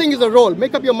now you're saying it's a role.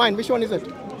 Make up your mind. Which one is it?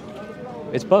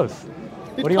 It's both.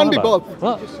 It can't be both.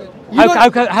 What?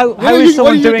 How is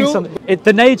someone doing something?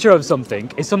 The nature of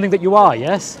something is something that you are,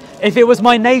 yes? If it was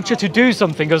my nature to do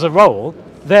something as a role,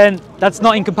 then that's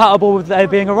not incompatible with there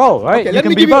being a role, right? Okay, you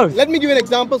can be both. Let me give you an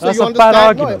example so that's you understand.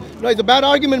 Bad argument. No, it's a bad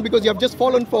argument because you have just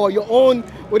fallen for your own,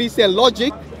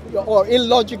 logic. Or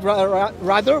illogic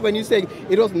rather, when you say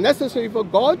it was necessary for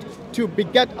God to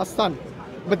beget a son,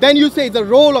 but then you say the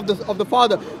role of the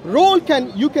Father.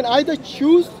 You can either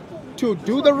choose to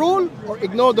do the role or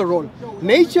ignore the role.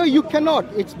 Nature you cannot.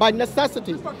 It's by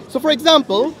necessity. So, for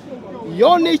example,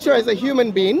 your nature as a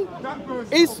human being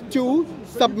is to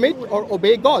submit or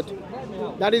obey God.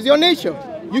 That is your nature.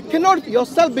 You cannot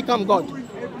yourself become God. Do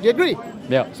you agree?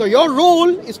 Yeah. So your role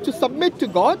is to submit to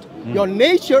God. Your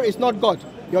nature is not God.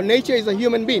 Your nature is a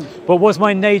human being. But was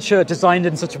my nature designed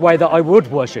in such a way that I would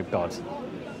worship God?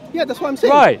 Yeah, that's what I'm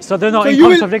saying. Right, so they're not in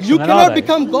contradiction. You cannot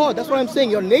become God. That's what I'm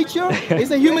saying. Your nature is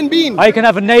a human being. I can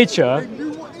have a nature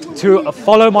to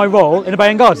follow my role in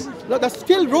obeying God. No, that's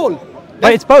still role.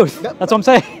 But it's both. That's what I'm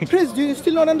saying. Chris, do you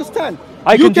still not understand?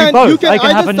 I can do both. I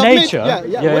can have a nature.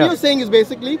 What you're saying is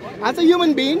basically, as a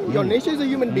human being, your nature is a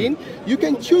human being, you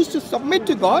can choose to submit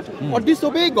to God or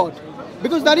disobey God.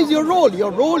 Because that is your role.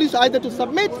 Your role is either to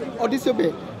submit or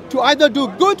disobey. To either do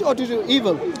good or to do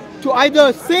evil. To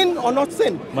either sin or not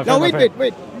sin. Now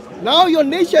wait. Now your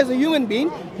nature as a human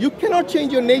being, you cannot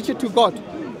change your nature to God.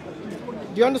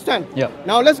 Do you understand? Yeah.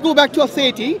 Now let's go back to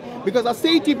aseity, because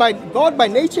aseity by God by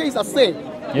nature is ase.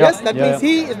 Yeah. Yes, that means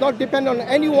he is not dependent on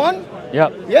anyone. Yeah.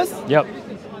 Yes? Yep.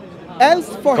 Else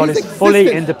for God his is existence.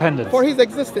 fully independent. For his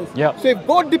existence. Yeah. So if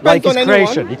God depends on anyone,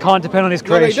 creation, he can't depend on his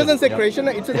creation. No, it doesn't say creation.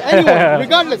 It says anyone,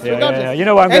 regardless. Yeah. You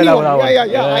know what I'm getting at with that one.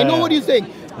 Yeah. I know what you're saying.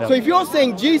 So if you're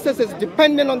saying Jesus is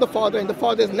dependent on the Father and the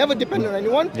Father is never dependent on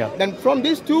anyone, then from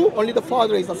these two, only the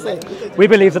Father is the same. We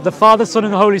believe that the Father, Son,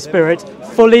 and the Holy Spirit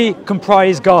fully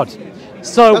comprise God.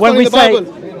 So That's when not we in the say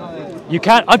Bible. you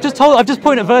can't, I've just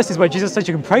pointed at verses where Jesus says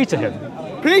you can pray to him.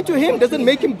 Pray to him doesn't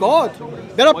make him God.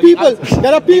 There are people.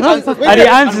 And he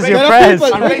answers your prayers.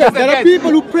 There are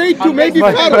people who pray to maybe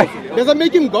Pharaoh. Does that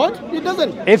make him God? It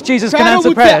doesn't. If Jesus Pharaoh can answer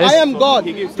would prayers, say, I am God.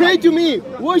 Pray to me.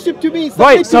 Worship to me.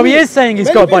 right? So he me. is saying he's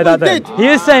Many God by people that. Then did. he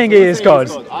is saying he is God.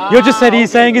 You just said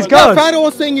he's saying he's No, God. Pharaoh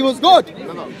was saying he was God.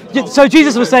 So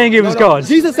Jesus was saying he was God.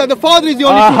 Jesus said the Father is the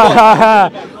only true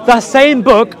God. That same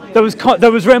book that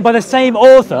was written by the same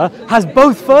author has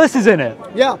both verses in it.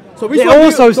 Yeah. So which It one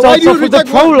also so why starts do you off with the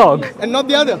reject one prologue. and not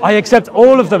the other? I accept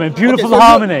all of them in beautiful so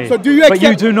harmony. So do you accept, but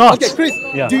you do not. Okay, Chris,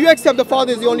 Yeah. do you accept the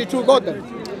Father is the only true God then?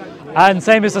 And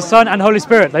same as the Son and Holy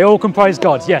Spirit, they all comprise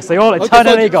God. Yes, they all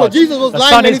eternally so God. Jesus was the lying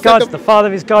Son when is he said God, the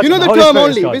Father is God, You know and the the Holy term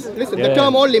Spirit only. is God. Listen, Yeah, the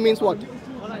term only means what?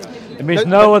 It means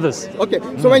no others. Okay,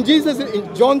 so when Jesus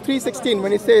in John 3:16,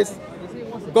 when he says,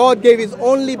 God gave his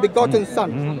only begotten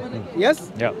Son,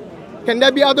 yes? Yeah. Can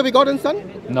there be other begotten Son?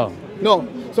 No. No.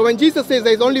 So when Jesus says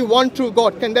there is only one true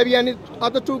God, can there be any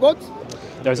other true gods?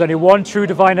 There's only one true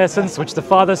divine essence, which the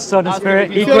Father, Son, and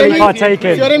Spirit See what I equally mean? partake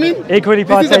in. See what I mean? Equally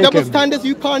This is a double partake in. standard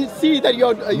you can't see that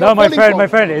you're No, my falling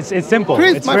friend, for. it's simple.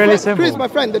 Chris, It's my really friend, simple. Chris, my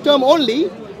friend, the term only,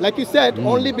 like you said,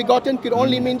 only begotten could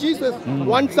only mean Jesus,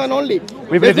 one Son only.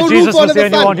 We There's believe no that room Jesus for was the another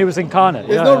only son. one who was incarnate.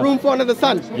 There's Yeah, no yeah. room for another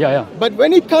Son. Yeah, yeah. But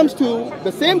when it comes to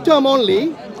the same term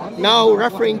only, now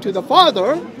referring to the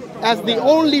Father as the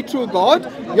only true God,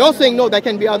 you're saying no, there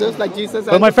can be others like Jesus.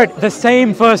 But my friend, the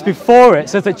same verse before it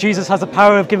says that Jesus has the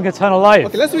power of giving eternal life.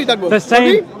 Okay, let's read that verse. The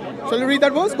same. Shall we read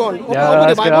that verse? Go on. Open Yeah, the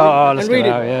let's Bible go. Oh, and let's read go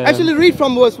it. now, yeah. Actually, read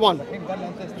from verse 1.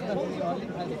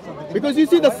 Because you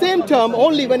see the same term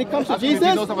only when it comes to Jesus,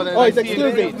 it's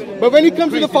exclusive. But when it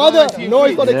comes to the Father, no,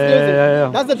 it's not exclusive. yeah.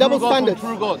 That's the double standard.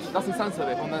 True God. That's his answer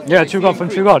there. Yeah, true God from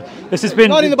true God. This has been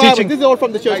Not in the Bible. teaching. This is all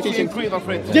from the church teaching. Creed, my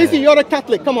friend. JC, you're a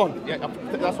Catholic. Come on. Yeah,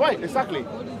 that's right, exactly.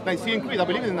 Nicene Creed, I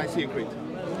believe in the Nicene Creed.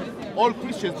 All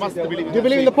Christians must believe in the Do you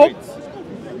believe in the Nicene Pope?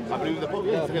 Creed. I believe in the Pope,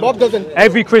 yes. Bob doesn't.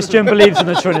 Every Christian believes in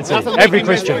the Trinity. Every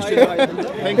Christian.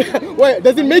 Thank you. Wait,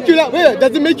 does it make you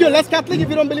does it make you a less Catholic if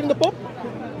you don't believe in the Pope?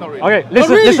 Not really. Okay, No,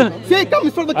 listen, really. listen. Say, come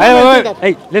in front of the camera and say that.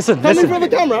 Hey, listen, Come in listen. front of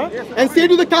the camera and say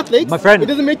to the Catholics, My friend. it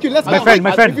doesn't make you less My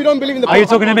Catholic friend, if you don't believe in the Pope. Are you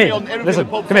talking to me? On everything Listen,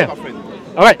 the Pope come said, here. my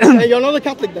friend. All right. Hey, you're not a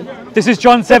Catholic then. This is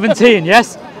John 17,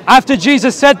 yes? After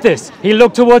Jesus said this, he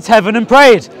looked towards heaven and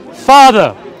prayed,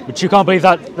 Father, which you can't believe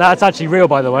that's actually real,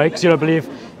 by the way, because you don't believe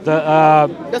that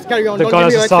Just carry on. the Don't God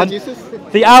give has me a son. Jesus.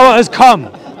 The hour has come.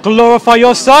 Glorify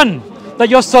your Son, that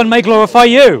your Son may glorify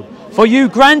you. For you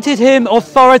granted him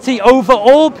authority over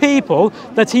all people,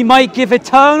 that he might give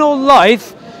eternal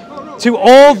life to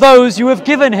all those you have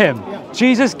given him.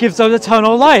 Jesus gives us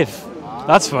eternal life.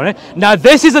 That's funny. Now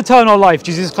this is eternal life.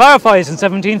 Jesus clarifies in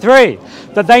 17:3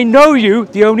 that they know you,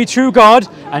 the only true God,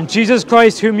 and Jesus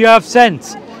Christ whom you have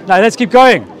sent. Now let's keep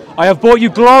going. I have brought you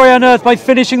glory on earth by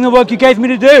finishing the work you gave me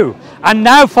to do. And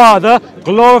now, Father,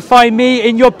 glorify me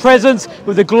in your presence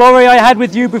with the glory I had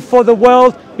with you before the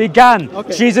world began.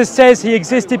 Okay. Jesus says he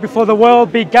existed before the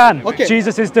world began. Okay.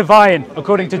 Jesus is divine,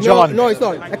 according to John. No, it's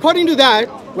not. According to that,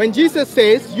 when Jesus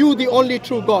says, you the only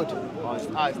true God,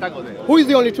 who is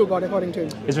the only true God according to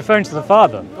him? He's referring to the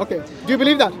Father. Okay. Do you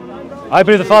believe that? I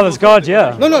believe the Father's God,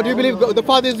 yeah. No. Do you believe the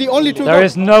Father is the only true God? There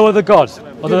is no other God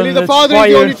other believe than the Father is the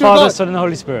triune only true Father, God? Son, and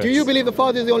Holy Spirit. Do you believe the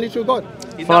Father is the only true God?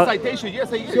 In Fa- that citation,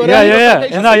 yes, I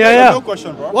yes. Yeah. No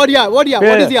question, bro. What yeah? What Yeah.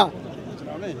 is yeah?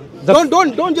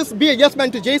 Don't just be a yes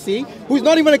man to JC, who's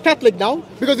not even a Catholic now,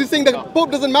 because he's saying the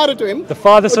Pope doesn't matter to him. The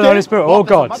Father, Son, and Okay. Holy Spirit, all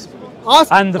gods.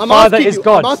 And the I'm Father asking is you-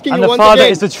 God. I'm asking And you the once Father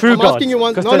again. is the true I'm God. asking you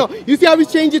once. 'Cause No. You see how we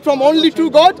changed it from only true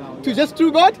God to just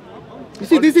true God? You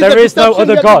see, this is There the is no deception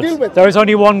other we have God. to deal with. There is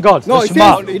only one God. No, the it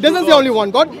Shema. says it doesn't say only one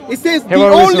God. It says Hear, the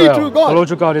O only Israel, true God. the Lord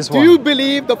your God is Do one. you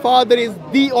believe the Father is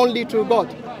the only true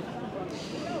God?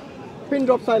 Pin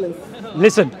drop silence.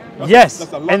 Listen, yes,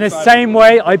 in the same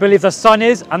way I believe the Son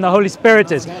is and the Holy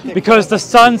Spirit is. Because the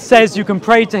Son says you can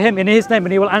pray to him in his name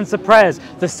and he will answer prayers.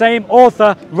 The same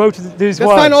author wrote these The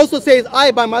words. Son also says,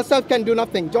 I by myself can do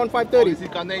nothing. John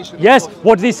 5:30. Yes,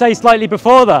 what did he say slightly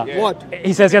before that? What?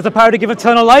 He says he has the power to give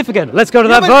eternal life again. Let's go to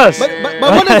that but, verse.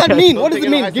 But what does that mean? What does it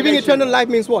Don't take mean? it Giving isolation. eternal life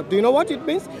means what? Do you know what it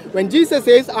means? When Jesus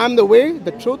says, I'm the way,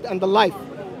 the truth, and the life.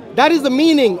 That is the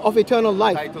meaning of eternal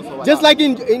life. Just like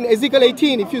in Ezekiel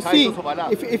 18, if you see,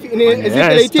 if in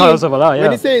Ezekiel it's 18, titles of Allah, yeah.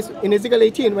 when it says, in Ezekiel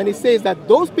 18, when it says that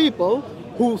those people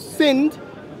who sinned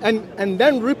and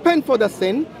then repent for the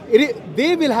sin,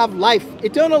 they will have life,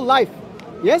 eternal life.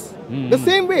 Yes? The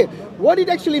same way. What it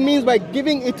actually means by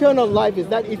giving eternal life is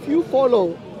that if you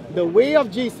follow the way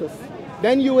of Jesus,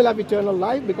 then you will have eternal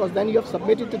life, because then you have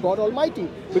submitted to God Almighty,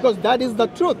 because that is the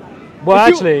truth.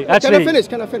 Well, Can I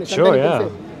finish? Sure, And then you yeah. can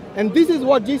say. And this is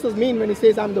what Jesus means when he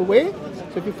says, I'm the way.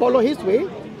 So if you follow his way,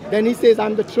 then he says,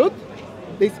 I'm the truth.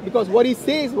 Because what he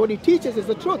says, what he teaches is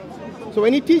the truth. So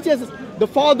when he teaches the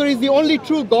Father is the only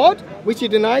true God, which he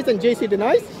denies and JC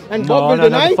denies, and Bob will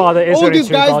deny, the Father is all only these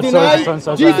true guys God, deny so the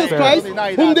Son, Jesus so Christ,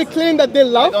 deny whom that. they claim that they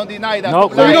love. I don't deny that. No,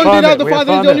 So you don't affirm deny it, the we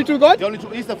Father is affirm the only it. true God? The only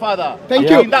true is the Father. Thank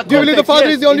Yeah. you. In that Do you believe the context, Father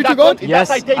yes. is the only In true that God? in that Yes,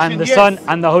 citation, and the yes. Son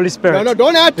and the Holy Spirit. No,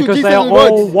 don't add to because Jesus' they are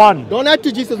words. all one. Don't add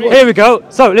to Jesus' words. Here we go.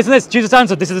 So listen to this. Jesus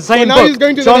answered. This is the same now book. he's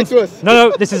going to the next verse.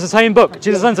 No, this is the same book.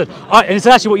 Jesus answered. And it's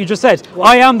actually what you just said.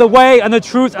 I am the way and the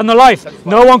truth and the life.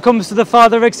 No one comes to the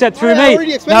Father except through I already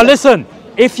me. explained Now that. listen.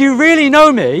 If you really know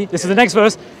me, this is the next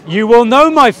verse, you will know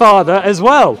my Father as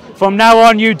well. From now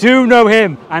on you do know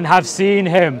him and have seen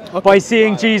him. By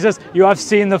seeing Jesus, you have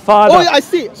seen the Father. Oh, yeah, I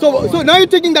see. So now you're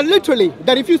taking that literally.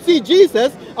 That if you see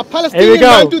Jesus, a Here we Palestinian go.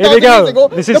 man Here 2,000 we go. years ago,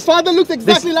 This the is- Father looks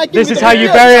exactly like him. This with is the how you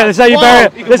beard. bury it. This is how you Wow.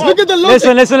 bury it. Listen, Look at the logic.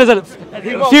 listen.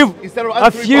 Instead of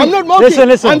answering- I'm not mocking.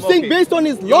 Listen. I'm saying based on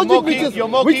his logic, which is You're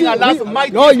mocking Allah's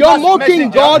mighty. no, you're mocking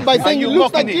God by saying he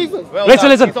looks like Jesus.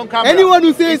 Listen. Anyone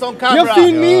who says you have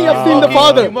seen me, you have seen the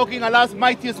Father. You're mocking Allah's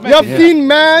mightiest You have messenger. seen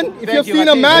man. If you have you, seen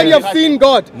a Hakim. man, you Thank have you, seen Hakim.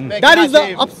 God. Thank That you, is the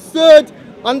Hakim. absurd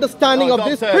understanding No, of it's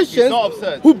these absurd. Christians It's not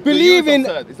absurd. who To you, believe it's in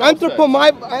absurd. It's not absurd.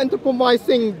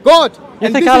 anthropomizing God. You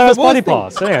And think this Allah is has the body worst thing.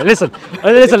 parts? Anyway, listen.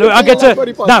 I'll get Allah has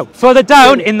body to parts. now. Further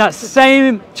down in that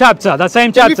same chapter,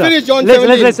 Can we finish John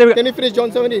 17? Can you finish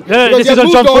John 17? No, Because this you is have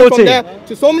on John moved on 14. from there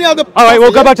to so many other. All right,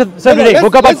 we'll go back to passages. 17. We'll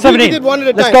go back to let's deal with 17. it one at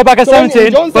a Let's time. go back at So in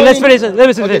 17. John But let's 17 finish.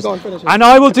 Listen to Okay, this. go on, finish it. And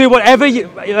I will do whatever you.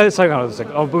 Sorry, hold on a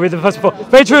second. I'll read the first before.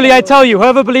 Very truly, I tell you,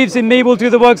 whoever believes in me will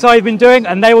do the works I have been doing,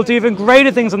 and they will do even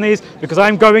greater things than these, because I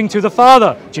am going to the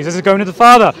Father. Jesus is going to the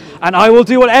Father, and I will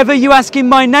do whatever you ask in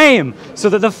my name, so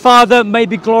that the Father may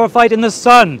be glorified in the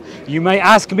Son. You may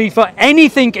ask me for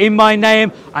anything in my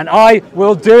name, and I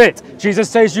will do it. Jesus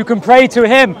says you can pray to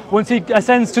him once he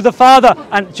ascends to the Father,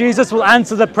 and Jesus will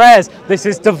answer the prayers. This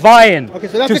is divine. Okay,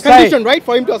 so that's To the say- condition, right,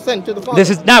 for him to ascend to the Father. This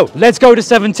is now. Let's go to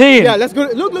 17. Yeah, let's go.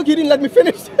 Look, you didn't let me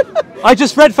finish. I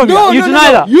just read from you. You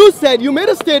deny that? You said you made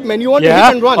a statement. You want to Yeah,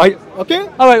 hit and run. I- Okay.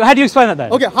 All right. How do you explain that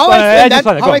then? Okay. How Go on, I explain just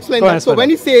that? it. How Go I on, explain go on, that? So explain when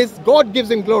it. he says God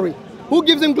gives him glory, who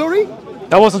gives him glory?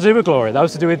 That wasn't to do with glory. That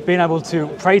was to do with being able to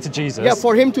pray to Jesus. Yeah,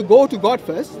 for him to go to God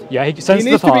first. Yeah, he He sends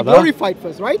needs the to be Father. glorified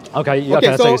first, right? Okay, yeah, okay,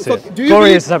 that's how you see it. do you Glory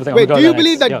believe, is everything. Wait, We'll do go you there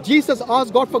believe next, that yeah. Jesus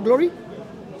asked God for glory?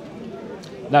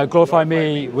 No, glorify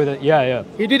me with it. Yeah.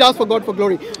 He did ask for God for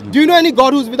glory. Do you know any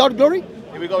God who's without glory?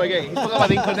 Here we go again. He's talking about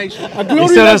the incarnation. A glory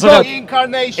still like doesn't God. have-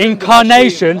 Incarnation.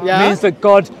 Incarnation Yeah. means that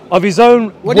God, of his own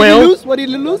What did will, he lose? What did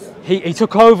he lose? he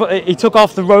took over. He took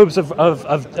off the robes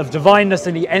of divineness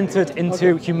and he entered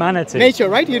into humanity. Nature,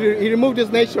 right? He removed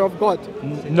his nature of God.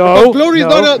 No, Because glory is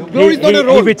no. not a He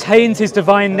role. retains his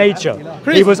divine nature.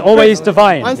 Chris, He was always Chris,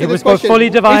 divine. answer He this was both question. fully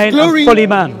divine Is glory, and fully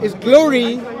man. Is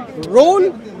glory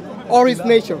role or his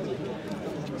nature?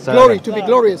 So, Glory, to be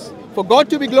glorious. For God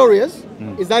to be glorious,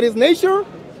 is that his nature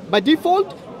by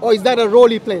default, or is that a role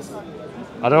he plays?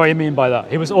 I don't know what you mean by that.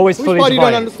 He was always Which fully part you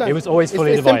divine. don't understand? He was always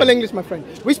fully it's divine. simple English, my friend.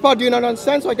 Which part do you not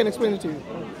understand, so I can explain it to you?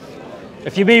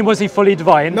 If you mean was he fully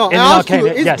divine No, in I an asked you,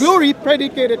 arcane? is Yes. glory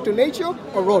predicated to nature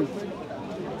or role?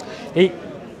 He,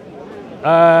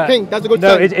 Think, that's a good no,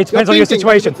 sign. it depends on your thinking, that's a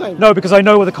situation. good sign. No, because I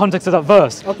know what the context of that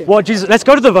verse. Okay. What Jesus? Let's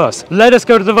go to the verse. Let us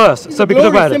go to the verse. So because I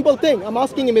glory, read it. simple thing. I'm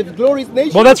asking him if glory is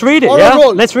nature. Well, let's read it. Or Yeah, a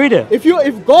role. let's read it.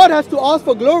 If God has to ask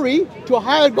for glory to a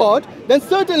higher God, then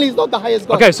certainly he's not the highest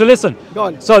God. Okay, so listen. Go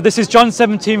on. So this is John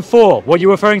 17:4, what you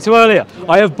were referring to earlier.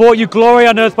 I have brought you glory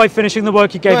on earth by finishing the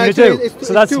work you gave No, me to actually, do. it's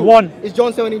So that's two. one. It's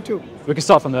John 17:2. We can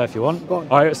start from there if you want. Go on.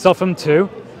 All right, start from 2.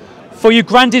 For you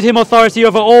granted him authority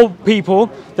over all people,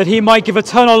 that he might give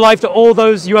eternal life to all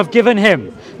those you have given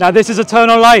him. Now this is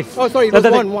eternal life. Oh, sorry, it That-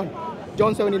 was that- 1.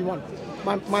 John 17:1.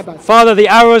 My bad. Father, the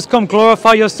hour has come,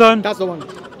 glorify your Son, That's the one.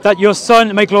 that your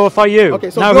Son may glorify you.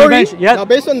 Okay, so now, glory, mentioned, yeah, now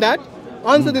based on that,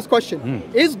 answer this question.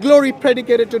 Is glory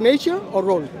predicated to nature or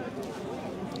role?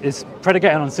 it's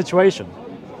predicated on situation.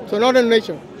 So not on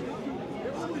nature.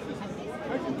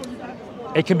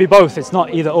 It can be both. It's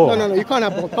not either or. No, you can't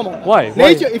have both. Come on. Why?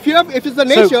 Nature, if it's a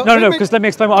nature. no, because let me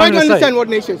explain what try I'm to going to say. understand what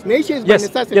nature is. Nature is by Yes,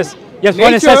 necessity. yes. Yes, by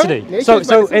Nature- necessity. nature So, is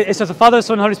by necessity. it says the Father,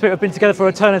 Son, and Holy Spirit have been together for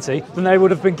eternity, then they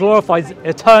would have been glorified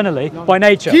eternally by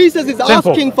nature. Jesus is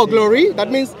Simple. asking for glory.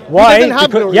 That means Why? he doesn't have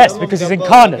glory. Yes, because he's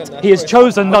incarnate. He has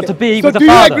chosen not to be So with the do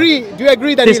you Father. agree? Do you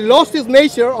agree that This- he lost his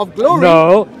nature of glory?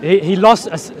 No, he lost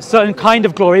a certain kind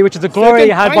of glory, which is the glory he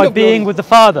Certain had kind by of being glory. with the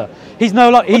Father. He's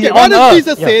no longer. He's Okay, where on does earth.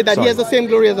 Jesus Yeah, say that sorry. he has the same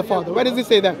glory as the Father? Where does he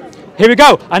say that? Here we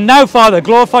go. And now, Father,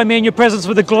 glorify me in your presence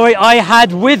with the glory I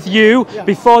had with you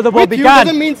before the world With you began.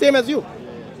 doesn't mean same as you.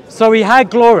 So he had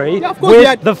glory Yeah, of course he with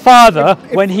had- the Father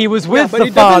if- when he was Yeah, with but the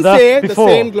it doesn't Father say before.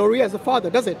 the same glory as the Father,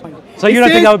 does it? So you don't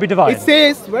think that would be divine? It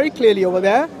says very clearly over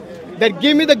there that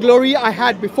give me the glory I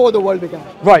had before the world began.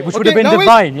 Right, which would have been now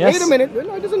divine, yes? Wait a minute.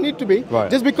 No, it doesn't need to be. Right.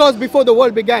 Just because before the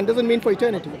world began doesn't mean for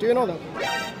eternity. Do you know that?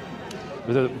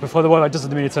 Before the world, it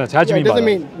doesn't mean eternity. How do you Yeah, mean it by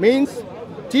doesn't that? mean. Means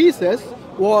Jesus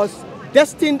was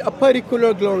destined a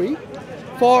particular glory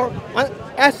for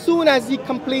as soon as he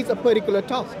completes a particular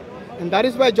task. And that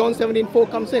is where John 17:4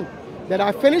 comes in. That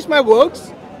I finished my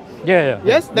works. Yeah.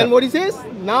 Yes, then yeah. what he says?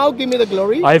 Now give me the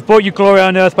glory. I have brought you glory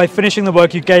on earth by finishing the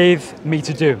work you gave me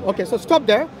to do. Okay, so stop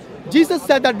there. Jesus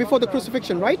said that before the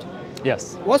crucifixion, right?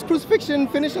 Yes. Was crucifixion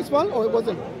finished as well, or it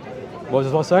wasn't? What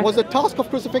was sorry? Was the task of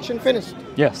crucifixion finished?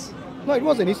 Yes. No, it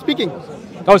wasn't. He's speaking.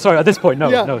 Oh, sorry. At this point, no,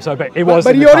 Yeah. no. Sorry, but it was.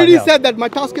 But in he the already time, yeah. said that my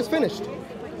task is finished.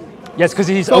 Yes, because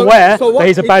he's So- aware so what- that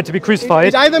he's about to be crucified.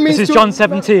 It either means This is to- John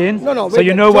 17. No, So wait,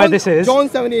 you know where John- this is. John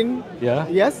 17. Yeah.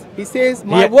 Yes, he says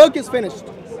my He- work is finished.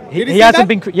 Did He say hasn't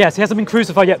that? been. Yes, he hasn't been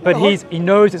crucified yet, but No. he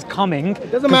knows it's coming.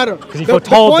 It doesn't matter. Because he The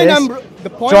foretold point this. the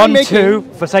point I'm John making, 2,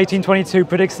 verse 18-22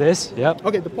 predicts this. Yep.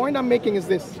 Okay, the point I'm making is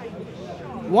this.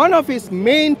 One of his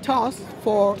main tasks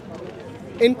for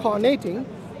incarnating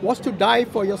was to die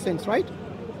for your sins, right?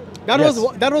 That Yes.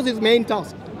 was his main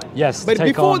task. Yes. But take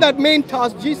before on- that main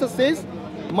task, Jesus says,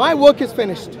 my work is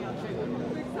finished.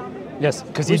 Yes,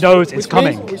 because he knows it's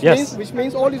coming. Yes. Which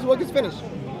means all his work is finished.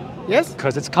 Yes?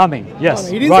 Because it's coming. Yes.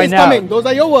 He didn't right say it's now. coming. Those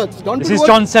are your words. Don't This put is words-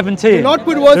 John 17. Do not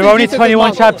put words There in are only Jesus' 21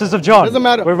 mouth. chapters of John. Doesn't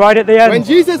matter. We're right at the end. When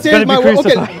Jesus It's gonna says be my work,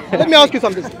 okay, crucified. let me ask you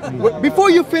something. Before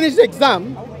you finish the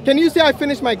exam, can you say I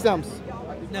finished my exams?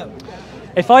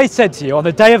 If I said to you on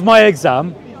the day of my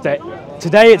exam that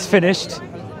today it's finished,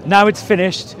 now it's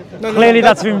finished, clearly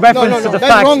that's in reference to the that's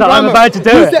fact wrong that I'm grammar. about to do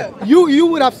you it. Said, you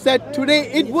would have said today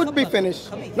it would be finished.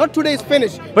 Not today is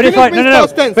finished. But if Finished I no means no no,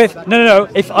 past tense. but if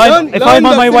Learn I'm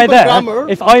on the my way simple there, grammar.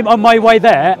 if I'm on my way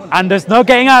there and there's no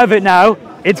getting out of it now,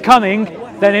 it's coming.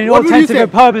 Then in all What would you intents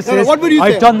and say? purposes, No, what would you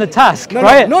I've say? done the task, No,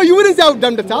 right? no, you wouldn't say I've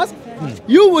done the task.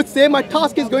 You would say my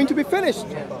task is going to be finished,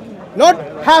 not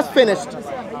has finished.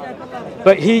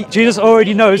 But Jesus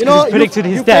already knows You because know, he's predicted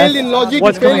you his death. failed in logic,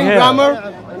 What's you failed coming in here?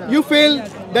 grammar, you failed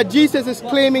that Jesus is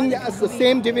claiming as the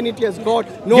same divinity as God.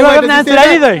 You Nowhere haven't does it answered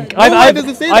say that. anything. Nowhere does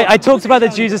it say that. I talked about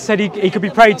that Jesus said he could be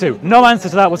prayed to. No answer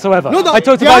to that whatsoever. No, I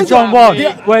talked the about answer- John 1,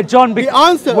 the- where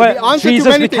the answer to Jesus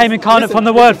many became things. incarnate Listen, from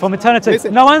the Word, from eternity.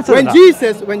 Listen, no answer when to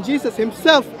that. when Jesus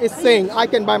himself is saying, I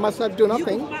can by myself do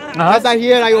nothing, as I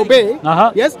hear, I obey,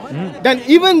 Uh-huh. yes, then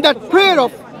even that prayer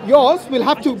of yours will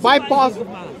have to bypass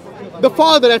the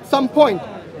Father at some point.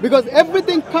 Because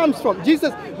everything comes from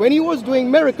Jesus. When he was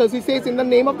doing miracles, he says in the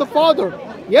name of the Father.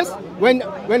 Yes? When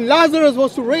Lazarus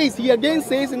was to raise, he again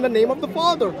says in the name of the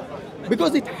Father.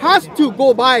 Because it has to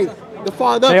go by the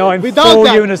Father. They are in Without full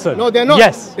that, unison. No, they're not.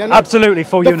 Yes, They're not. absolutely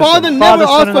full the unison. Father never Father,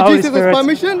 Son, asked and the for Holy Jesus' Spirit.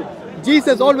 permission.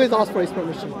 Jesus always asked for his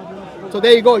permission. So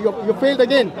there you go. You failed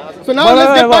again. So now Wait,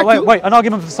 let's wait, get back to... wait. An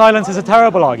argument for silence is a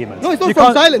terrible argument. No, it's not You from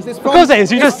can't- silence. It's from... Of course it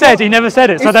is. You just said he never said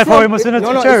it, so it's therefore from- it must not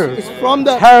no, be true. It's from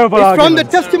the... Terrible It's from the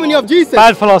argument. testimony of Jesus.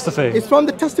 Bad philosophy. It's from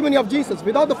the testimony of Jesus.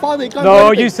 Without the Father, he can't do No,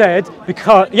 anything. you said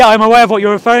because I'm aware of what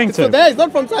you're referring So to. there, it's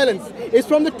not from silence. It's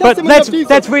from the But testimony of Jesus.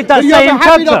 let's read that But you have same a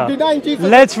habit of chapter. denying Jesus'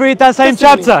 Let's read that same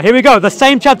testimony. chapter. Here we go. The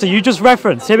same chapter you just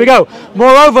referenced. Here we go.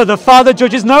 Moreover, the Father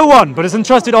judges no one, but has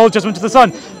entrusted all judgment to the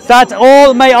Son, that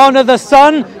all may honor the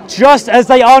Son just as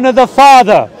they honor the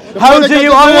Father. How Father do you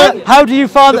judges no honor? one? How do you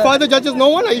The Father? Father judges no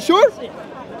one. Are you sure?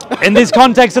 In this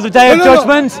context of the day of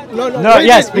judgment? No.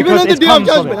 Yes, Even because on the it day of comes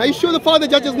from judgment, it. are you sure the Father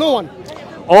judges no one?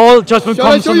 All judgment Shall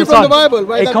I comes show from you the from Son. the Bible,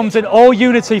 right? It That- comes in all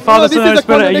unity. No, Father, this Son, is and a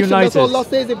Spirit are contradiction. That's united. what Allah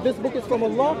says. If this book is from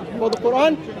Allah or the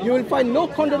Quran, you will find no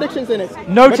contradictions in it.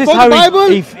 Notice but for how the he- Bible,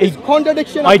 he- it's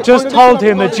contradiction. I after just contradiction told after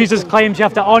him that Jesus contradiction. claims you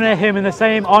have to honor him in the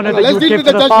same honor No, that let's you would deal give with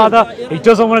to the the judgment. Father. He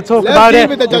doesn't want to talk Let's about deal it.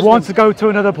 with the He wants to judgment. go to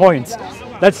another point.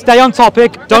 Let's stay on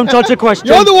topic. Don't dodge a question.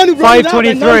 You're the one who brought it up,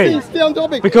 and now 523. saying stay on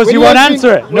topic. Because When you he won't has been-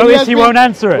 answer it. when he Notice has he been- won't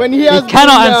answer it. when he He has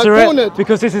cannot been, answer it cornered.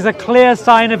 because this is a clear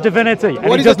sign of divinity, and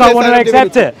What he is does a not clear want to sign of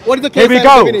accept divinity? it. What is a Here clear we sign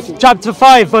of go. divinity? Chapter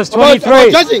 5, verse About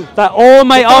 23. judging. That all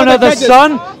may The Father honor the judges.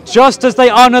 Son just as they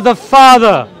honor the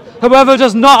Father. Whoever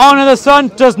does not honor the Son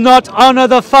does not honor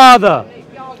the Father.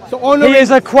 So honoring, He is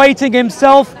equating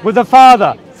himself with the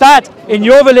Father. That, in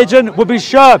your religion, would be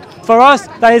shirk. For us,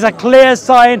 that is a clear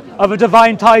sign of a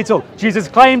divine title. Jesus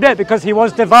claimed it because he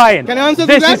was divine. Can I answer to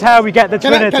This that? is how we get the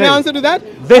Trinity. Can I answer to that?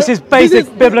 This is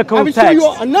basic biblical I will text.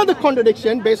 show you another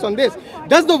contradiction based on this.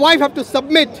 Does the wife have to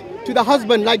submit to the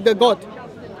husband like the God,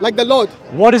 like the Lord?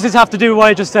 What does this have to do with what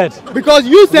I just said? Because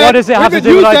you said, What does it have to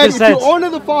do with what I just said? If you honor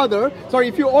the Father, sorry,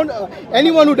 if you honor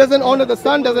anyone who doesn't honor the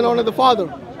Son doesn't honor the Father.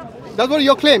 That's what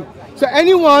your claim. So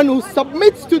anyone who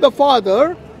submits to the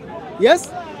Father, yes,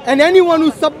 and anyone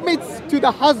who submits to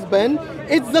the husband,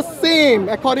 it's the same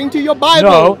according to your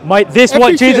Bible. No, this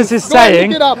what Jesus is Go and saying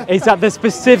look it up. is that the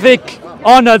specific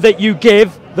honor that you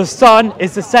give the Son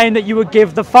is the same that you would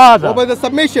give the Father. What about the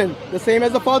submission? The same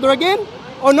as the Father again?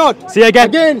 Or not? See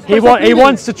again, he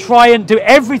wants to try and do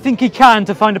everything he can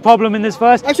to find a problem in this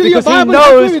verse. Actually, because your Bible is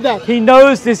agree with that. he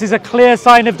knows this is a clear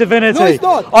sign of divinity. No, it's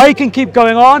not. I can keep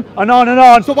going on and on and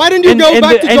on. So why don't you go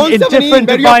back to John 17 different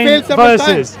where you have divine failed several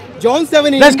verses? times? John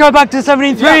 17. Let's go back to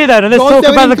 17:3 then, and let's John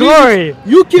talk about the 17:3. glory.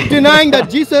 You keep denying that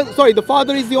the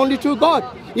Father is the only true God,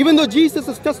 even though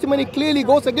Jesus' testimony clearly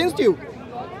goes against you.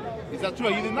 Is that true?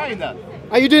 Are you denying that?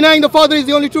 Are you denying the Father is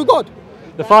the only true God?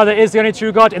 The Father is the only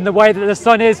true God in the way that the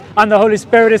Son is and the Holy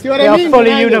Spirit is. See what They I are mean? fully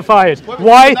Denying it. unified.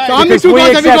 Why? So how many Because true we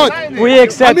gods have you accept, got? we How many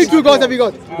accept true gods have you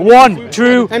got? one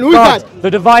true And who's God. that?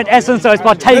 The divine essence that is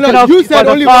partaken No, of you by said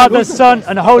the only one. Father, Son,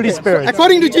 and Holy Spirit.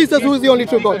 According to Jesus, who is the only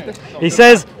true God? He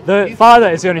says the Father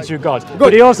is the only true God. But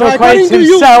Good. he also Now, according equates to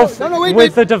you- himself wait,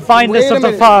 with the divineness wait a of the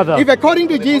minute. Father. If according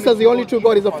to Jesus, the only true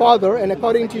God is the Father, and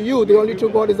according to you, the only true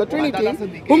God is the Trinity,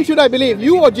 whom should I believe,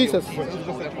 you or Jesus?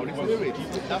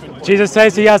 Jesus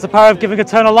says he has the power of giving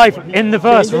eternal life in the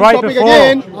verse Changing right topic before.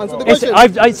 again. Answer the question.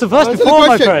 It's the verse Answer the before, my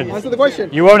question. friend. Answer the question.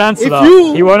 You won't answer If that.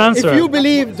 you, He won't answer If you it.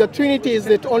 believe the Trinity is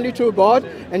the only true God,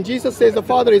 and Jesus says the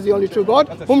Father is the only true God,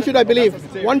 whom should I believe?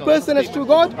 One person as true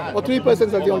God, or three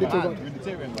persons as the only true God?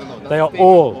 They are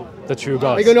all the true Are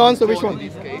gods. you going to answer which one?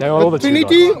 They are all the true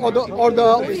Trinity gods. or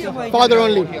the Father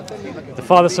only? The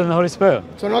Father, Son, and the Holy Spirit.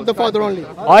 So not the Father only.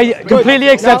 I completely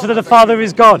accept that the Father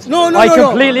is God. No, I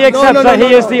completely accept that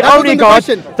He is the only God.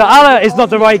 That Allah is not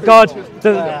the right God.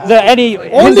 That any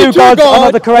Only Hindu true gods are God,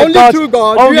 not the correct only God. true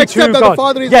God. You Only accept true that the God.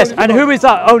 Father is Yes, the only and God. who is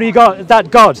that only God? That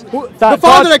God. That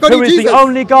Father, God according who to is the Jesus.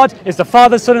 only God is the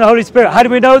Father, Son, and the Holy Spirit. How do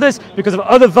we know this? Because of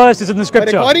other verses in the But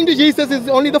Scripture. according to Jesus, it's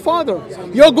only the Father.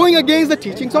 You're going against the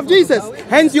teachings of Jesus.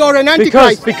 Hence, you're an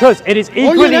antichrist. Because it is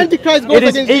Only an antichrist goes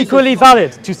against equally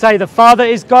valid to say the Father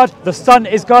is God, the Son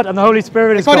is God, and the Holy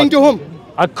Spirit is According God. to whom?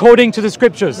 According to the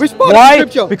Scriptures. Which part Why? of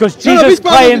the Scripture? Because No, no, Jesus which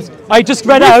part of claims, the- I just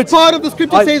read Which out. part of the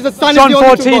Scripture says the Son is John the only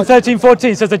 14, true God? 13,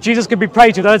 14 says that Jesus can be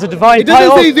prayed to. That is a divine It doesn't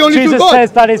title. say he's the only true Jesus God.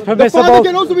 says that is The permissible. Father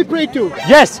can also be prayed to.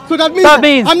 Yes. So that means that how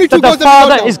means many true that the gods have you got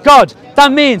Father now? is God.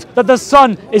 That means that the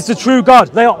Son is the true God.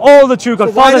 They are all the true God.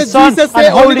 So why Father, does Son, Jesus say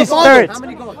and only Holy the Father?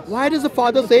 Spirit. Why does the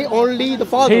Father say only the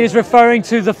Father? He is referring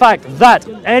to the fact that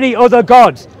any other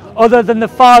God other than the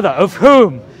Father, of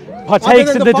whom partakes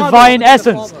than in the the Father. divine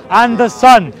essence, and the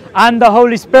Son, and the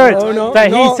Holy Spirit,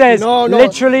 that he says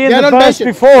literally in They are the not verse mentioned.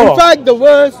 before. In fact, the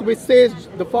verse which says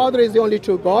the Father is the only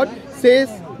true God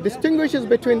distinguishes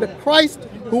between the Christ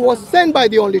who was sent by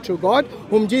the only true God,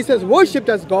 whom Jesus worshipped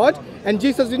as God, and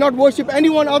Jesus did not worship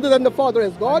anyone other than the Father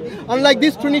as God, unlike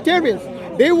these Trinitarians.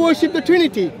 They worship the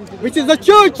Trinity, which is the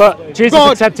church But Jesus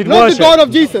God, accepted not worship. the God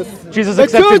of Jesus. Jesus the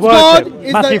accepted church worship. God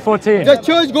is Matthew 14. The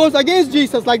church goes against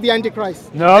Jesus like the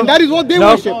Antichrist. No, And that is what they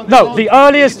no, worship. No, the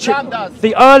earliest.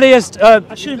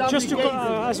 Actually, just to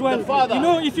as well, you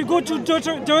know, if you go to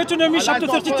Deuteronomy chapter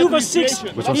 32 verse 6,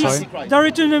 Which one, sorry?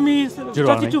 Deuteronomy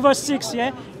 32 verse 6,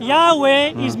 yeah,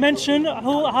 Yahweh is mentioned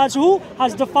who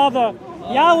as the Father.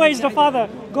 Yahweh is the Father.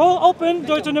 Go open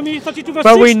Deuteronomy 32 verse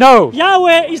 6. But we know.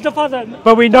 Yahweh is the Father.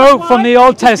 But we know That's from why the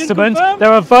Old it's been Testament confirmed,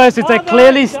 there are verses that Father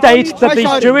clearly is the state only that Why the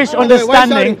shouting? Jewish By the way, why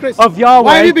understanding shouting, Chris? of Yahweh.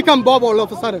 Why did you become Bob all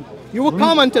of a sudden? You were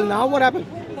calm until now. What happened?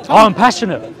 Oh, I'm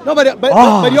passionate. No, but your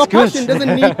it's good. passion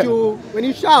doesn't need to. When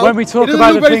you shout, When we talk it doesn't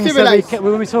about look the very things that civilized.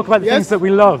 when we talk about the Yes? things that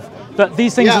we love, that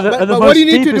these things Yeah, are the but most what do you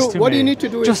need to deepest do? to What me, you need to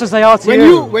do just is as they are to when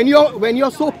you. when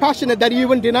you're so passionate that you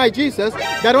even deny Jesus,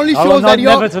 that only I will shows not that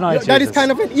never deny that is Jesus.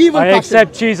 kind of an evil I passion.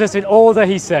 accept Jesus in all that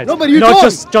he said. No, but you not don't.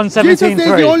 just John 17:3. Jesus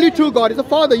says the only true God is the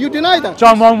Father. You deny that.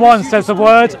 John 1:1 says the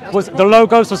Word was the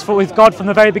Logos was with God from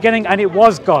the very beginning, and it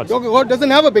was God. God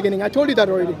doesn't have a beginning. I told you that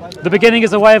already. The beginning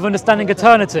is a way of understanding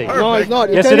eternity. No, it's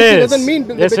not. Yes, it Eternity is. doesn't mean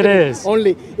the Yes, it beginning is.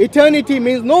 only. Eternity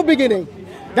means no beginning.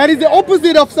 That is the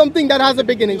opposite of something that has a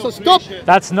beginning. So stop.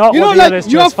 That's not You know, what the like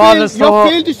earliest you have church fathers thought.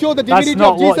 failed to show the That's divinity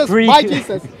not of what Jesus Greek- by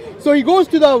Jesus. So he goes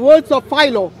to the words of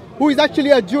Philo, who is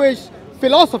actually a Jewish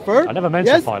philosopher. I never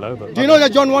mentioned Philo, but do you know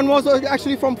that John 1 was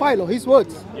actually from Philo, his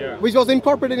words, which was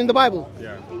incorporated in the Bible?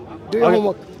 Yeah. Do your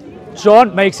homework.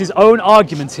 John makes his own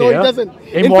arguments here. No, he doesn't.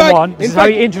 In 1:1. This is how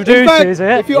he introduces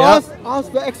it. If you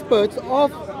ask the experts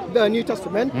of the New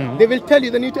Testament, they will tell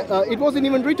you it wasn't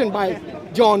even written by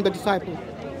John the disciple.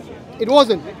 It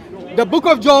wasn't. The book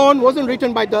of John wasn't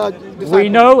written by the disciple. We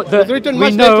know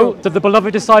that the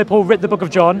beloved disciple wrote the book of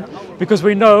John because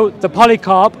we know that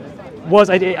Polycarp was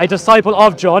a disciple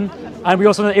of John, and we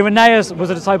also know that Irenaeus was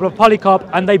a disciple of Polycarp,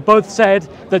 and they both said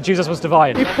that Jesus was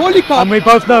divine. And we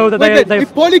both know that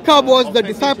if Polycarp was the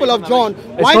disciple of John,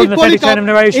 why did Polycarp,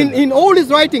 in all his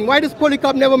writing, why does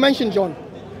Polycarp never mention John?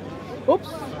 Oops.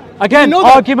 Again,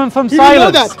 argument from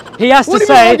silence. He has to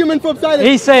say. Argument from silence?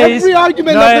 He says every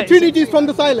argument of the Trinity is from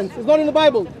the silence. It's not in the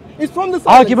Bible. It's from the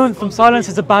silence. Argument from silence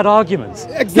is a bad argument.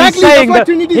 Exactly.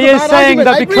 He is saying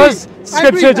that because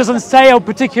Scripture doesn't say a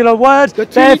particular word,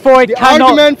 therefore it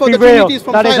cannot be real.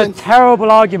 That is a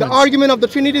terrible argument. The argument of the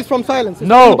Trinity is from silence. It's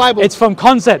no, from the Bible. It's from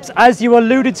concepts, as you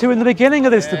alluded to in the beginning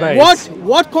of this debate.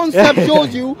 What concept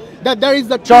shows you that there is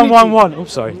the John Trinity? 1:1.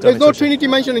 Oops, sorry. There's no Trinity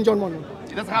mentioned in John 1:1.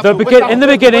 In the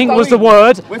beginning was the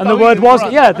word, and the word was,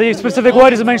 the specific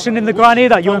word isn't mentioned in the Quran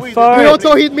either. You infer. You know what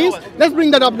Tawheed means? Let's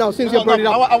bring that up now, since you brought it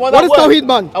up. What does Tawheed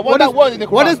mean?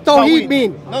 What does Tawheed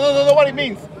mean? No, what it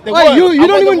means. You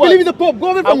don't even believe in the Pope.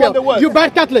 Go away from here. You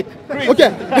bad Catholic. Okay.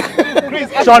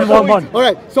 John 1:1. All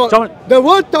right. So the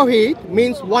word Tawheed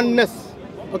means oneness.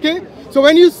 Okay. So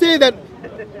when you say that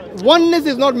oneness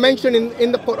is not mentioned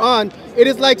in the Quran, it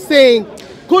is like saying,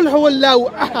 Kul huwa Allahu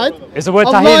ahad. Is the word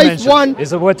Tawheed mentioned? Is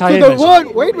the word Tawheed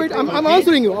mentioned? Wait, I'm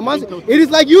answering you. It is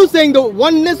like you saying the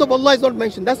oneness of Allah is not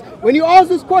mentioned. That's when you ask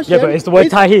this question. Yeah, but it's the word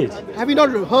Tawheed. Have you not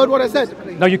heard what I said?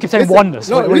 No, you keep saying oneness.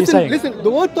 No, what are you saying? Listen, the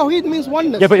word Tawheed means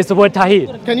oneness. Yeah, but it's the word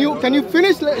Tawheed. Can you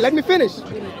finish? Let me finish.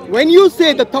 When you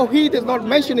say the Tawheed is not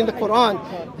mentioned in the Quran,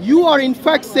 you are in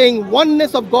fact saying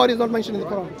oneness of God is not mentioned in the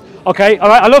Quran. Okay, all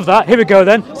right, I love that. Here we go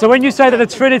then. So when you say that the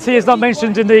Trinity is not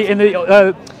mentioned in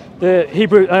the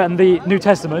Hebrew and the New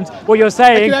Testament, what you're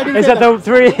saying is that the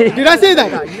three. Did I say that?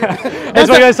 That's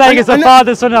what you're saying is the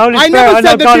Father, Son, and Holy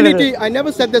Spirit. I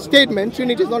never said the statement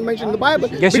Trinity is not mentioned in the Bible.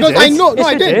 Yes, because you did. I know. No, yes,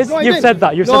 I did. No, You've said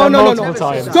that. You've said that multiple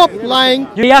times. Stop lying.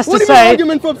 He has to say.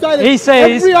 Argument from silence. He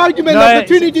says every argument of the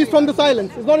Trinity is from the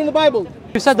silence. It's not in the Bible.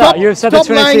 You said that. You said the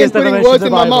Trinity is never mentioned in the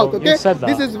Bible. Mouth, okay? You said that.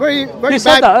 This is very bad. You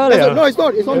said that earlier. No, it's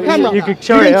not. It's on camera. You could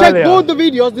show it check earlier. both the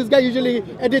videos. This guy usually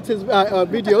edits his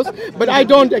videos, but I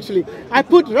don't actually. I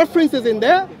put references in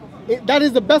there. That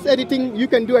is the best editing you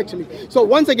can do actually. So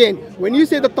once again, when you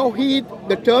say the Tawheed,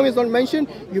 the term is not mentioned,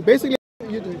 you basically.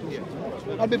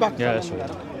 I'll be back. Yeah, that's right.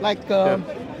 Like,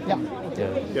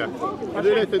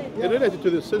 Related to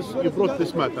this, since you brought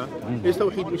this matter, is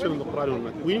Tawheed mentioned in the Quran or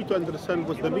not? We need to understand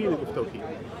what's the meaning of Tawheed.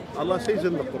 Allah says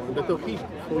in the Quran, the Tawheed,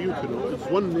 for you to know, is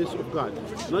oneness of God.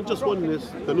 Not just oneness,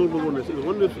 the normal oneness, it's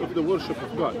oneness of the worship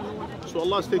of God. So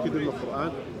Allah stated in the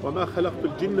Quran, وَمَا خَلَقْتُ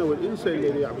الْجِنَّ وَالْإِنسَ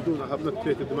إِلَّا لِيَعْبُدُونَ. I have not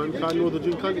created the mankind nor the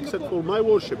jinkind except for my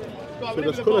worship. So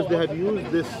the scholars, they have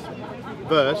used this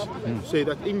verse to say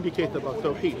that indicate about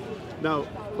Tawheed. Now,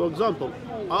 for example,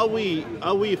 are we,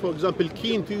 for example,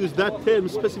 keen to use that term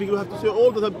specifically? You have to say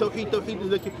all the time, Tawheed is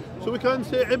the key. So we can't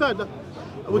say ibadah.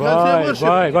 We can't say worship.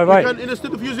 Right. We can,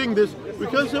 instead of using this, we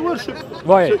can say worship.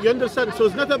 Right. So you understand? So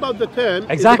it's not about the term.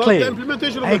 Exactly. It's about the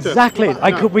implementation of the term.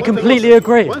 Exactly. We completely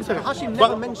agree. One second. Hashim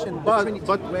never mentioned the Trinity.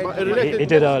 But he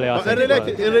did earlier.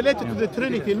 Related to the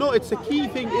Trinity, no, it's a key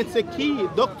thing. It's a key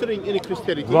doctrine in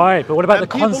Christianity. Right. But what about the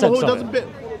concepts of it?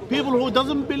 People who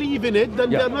doesn't believe in it, then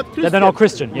they're not Christian. Then they're not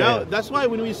Christian. Yeah. Now, that's why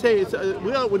when we say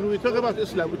when we talk about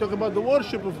Islam, we talk about the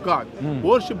worship of God.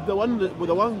 Worship the one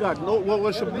God. No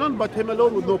worship none but Him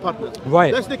alone with no partners.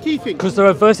 Right. That's the key thing. Because there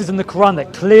are verses in the Quran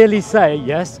that clearly say,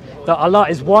 yes, that Allah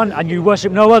is one and you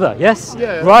worship no other. Yes.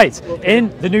 Yeah. Right. Okay. In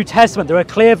the New Testament, there are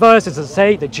clear verses that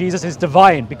say that Jesus is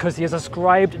divine because He has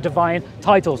ascribed divine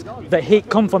titles that He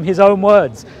come from His own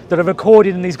words that are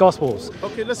recorded in these Gospels.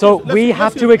 Okay, we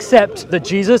have to accept that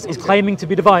Jesus is claiming to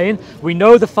be divine. We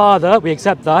know the Father, we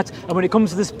accept that, and when it comes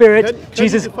to the Spirit,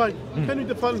 Jesus. Can you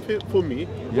define for me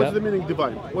what's the meaning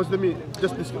divine? What's the meaning?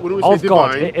 When we say of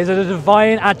God. divine, Is it a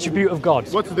divine attribute of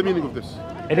God? What's the meaning of this?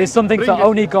 It is something that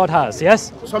only God has.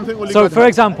 Yes. Something only so, God for has.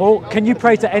 example, can you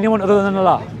pray to anyone other than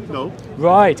Allah? No.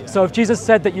 Right. So, if Jesus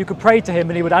said that you could pray to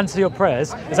Him and He would answer your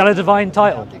prayers, is that a divine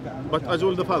title? But as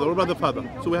well the Father, what about the Father?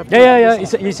 So we have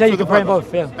You say you can pray in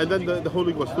both, yeah. And then the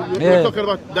Holy Ghost. We're talking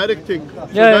about directing.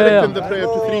 The prayer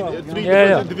to three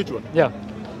individuals. Yeah.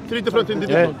 Three different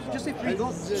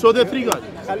individuals. So they're three gods.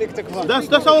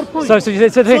 That's our point. So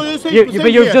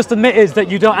but you've just admitted that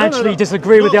you don't actually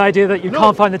disagree with the idea that you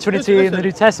can't find the Trinity in the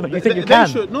New Testament. You think you can?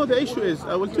 The issue is,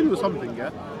 I will tell you something.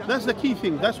 Yeah, that's the key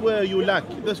thing. That's where you lack.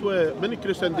 That's where many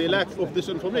Christians they lack of this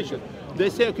information. They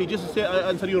say, okay, just say, I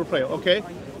answer your prayer, okay?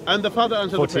 And the Father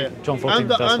answered the prayer. John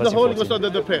 14, and the Holy Ghost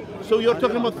answered the prayer. So you're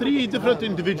talking about three different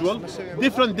individuals,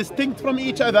 different, distinct from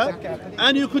each other,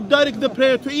 and you could direct the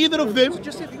prayer to either of them,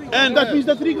 and that means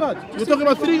the three gods. You're talking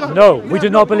about three gods. No, we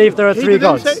do not believe there are three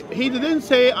gods. He didn't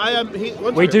say, I am...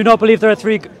 We do not believe there are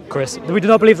three... Chris, we do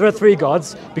not believe there are three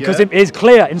gods, because it is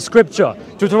clear in Scripture.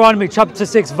 Deuteronomy chapter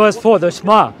 6, verse 4, the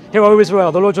Shema. Hear, O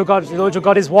Israel, the Lord your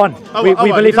God is one. We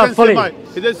believe that fully.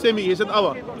 He didn't say me, he said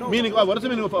our. Meaning our. What's the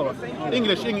meaning of our?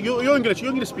 English. You're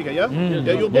English speaker, yeah?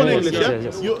 Yeah, you're born English,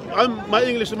 yeah? My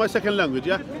English is my second language,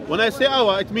 yeah? When I say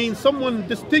our, it means someone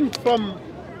distinct from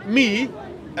me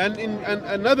and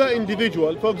another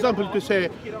individual. For example, to say,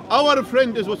 our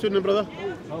friend is, what's your name, brother?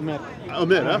 Omer,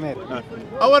 huh?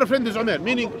 Our friend is Omer,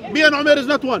 meaning me and Omer is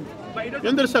not one. You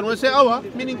understand? When I say our,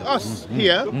 meaning us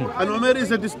here, and Omer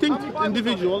is a distinct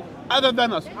individual other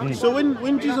than us. So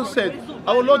when Jesus said,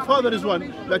 our Lord Father is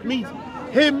one, that means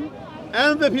him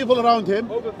and the people around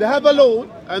him, they have a Lord,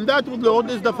 and that Lord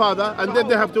is the Father, and then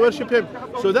they have to worship him.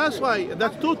 So that's why,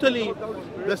 that's totally,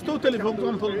 for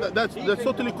example, that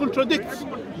totally contradicts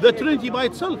the Trinity by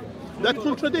itself. That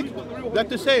contradicts. That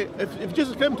to say, if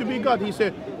Jesus came to be God, he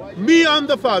said, me and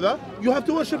the Father, you have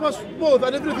to worship us both,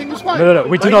 and everything is fine. No,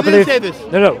 we do not believe.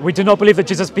 No, we do not believe that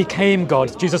Jesus became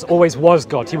God. Jesus always was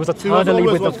God. He was eternally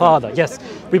with the Father. Yes,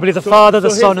 we believe the Father,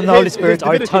 the Son, and the Holy Spirit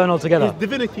are eternal together. His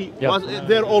divinity was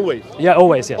there always. Yeah,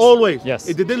 always. Yes. Always. Yes.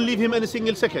 It didn't leave him any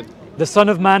single second. The Son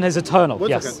of Man is eternal. One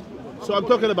yes. second. So I'm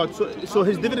talking about. So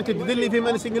his divinity didn't leave him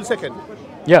any single second.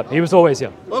 Yeah, he was always.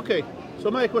 Yeah. Okay. So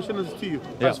my question is to you.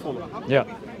 As follows. Yeah.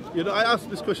 You know, I asked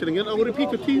this question again. I will repeat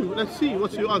it to you. Let's see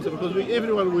what's your answer, because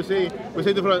everyone will say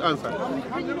different answer.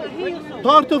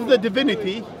 Part of the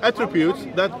divinity attributes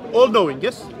that all-knowing.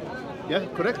 Yes. Yeah.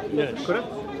 Correct. Yes. Correct.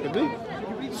 Agree.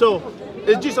 So,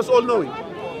 is Jesus all-knowing?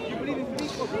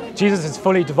 Jesus is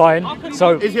fully divine.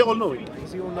 So is he all-knowing?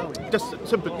 Just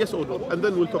simple yes or no, and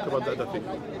then we'll talk about the other thing.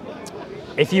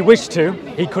 If he wished to,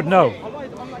 he could know.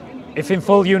 If in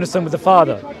full unison with the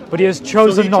Father, but he has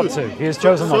chosen not to. He has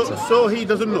chosen not to. So he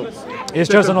doesn't know. He has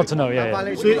chosen not to know.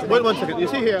 Yeah. So wait 1 second. You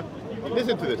see here.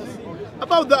 Listen to this.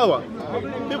 About the hour,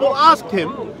 people asked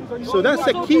him. So that's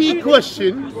a key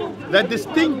question that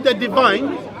distinct the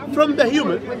divine from the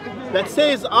human. That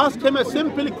says, ask him a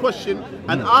simple question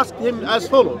and ask him as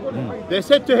follows. They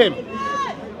said to him,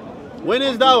 when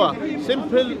is Dawah?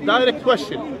 Simple, direct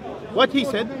question. What he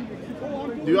said?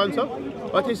 Do you answer?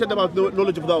 What he said about the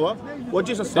knowledge of Dawah? What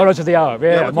Jesus said? Knowledge of the hour.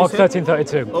 Yeah. Mark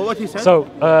 13:32. Oh, what he said? So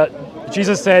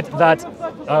Jesus said that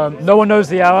no one knows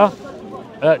the hour.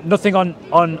 Nothing on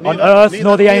earth,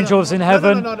 nor the angels in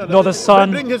heaven, nor the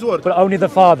Son, but only the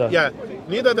Father. Yeah,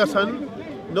 neither the Son,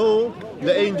 nor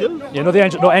the angel. Yeah, nor the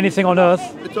angel, nor anything on earth.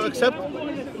 So except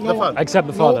the Father. Except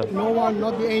the Father. No one,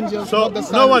 not the angels, so not the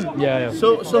Son. No one. Yeah.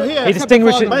 So here, he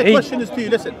distinguishes. My question is to you.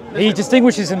 Listen. He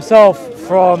distinguishes himself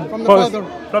from the both, Father.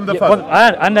 From the Father.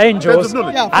 And angels,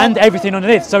 and everything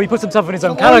underneath. So he puts himself in his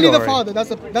own category. Only the Father.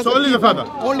 That's so only the Father.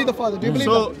 Only the Father. Do you believe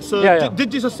that? So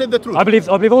did Jesus say the truth? I believe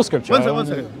all Scripture. One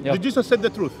second. Did Jesus say the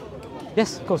truth?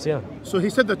 Yes, of course. Yeah. So he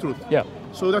said the truth. Yeah.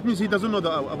 So that means he doesn't know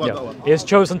about the hour. He has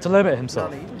chosen to limit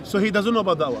himself. So he doesn't know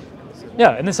about the hour.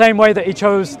 Yeah, in the same way that he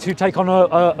chose to take on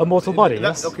a mortal body.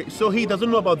 Yes. Okay. So he doesn't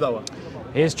know about the hour.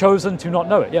 He has chosen to not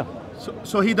know it. Yeah.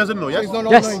 So he doesn't know. Yes. So he's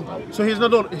not yes. So he's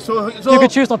not all. So you can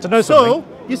choose not to know something.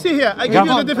 So you see here, I give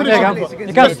you the definition.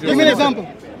 Give me an example.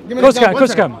 Give me an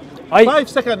example. 5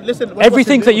 seconds. Listen.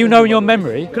 Everything that you know in your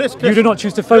memory, Chris, you do not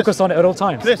choose to focus on it at all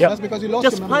times. Chris, that's because you lost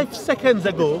just 5 seconds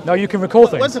ago. No, you can recall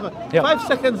things. 1 second. 5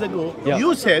 seconds ago,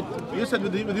 you said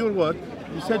with your word,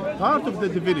 you said part of the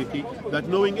divinity that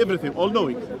knowing everything,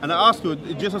 all-knowing. And I asked you,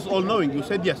 is Jesus all-knowing? You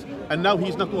said yes. And now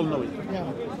he's not all-knowing. Yeah,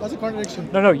 that's a contradiction.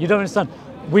 No, you don't understand.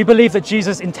 We believe that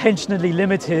Jesus intentionally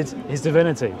limited his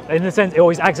divinity. In the sense,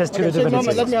 always access to the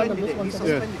divinity. Let me answer this one second.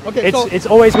 Yeah. Okay, it's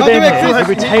always within him. He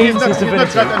retains his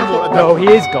divinity. No, he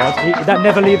is God. That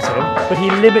never leaves him, but he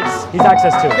limits his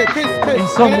access to it Chris, in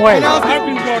some way. How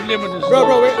can God limit his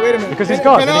Bro, wait a minute. Because he's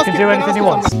God and he can do anything he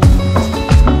wants.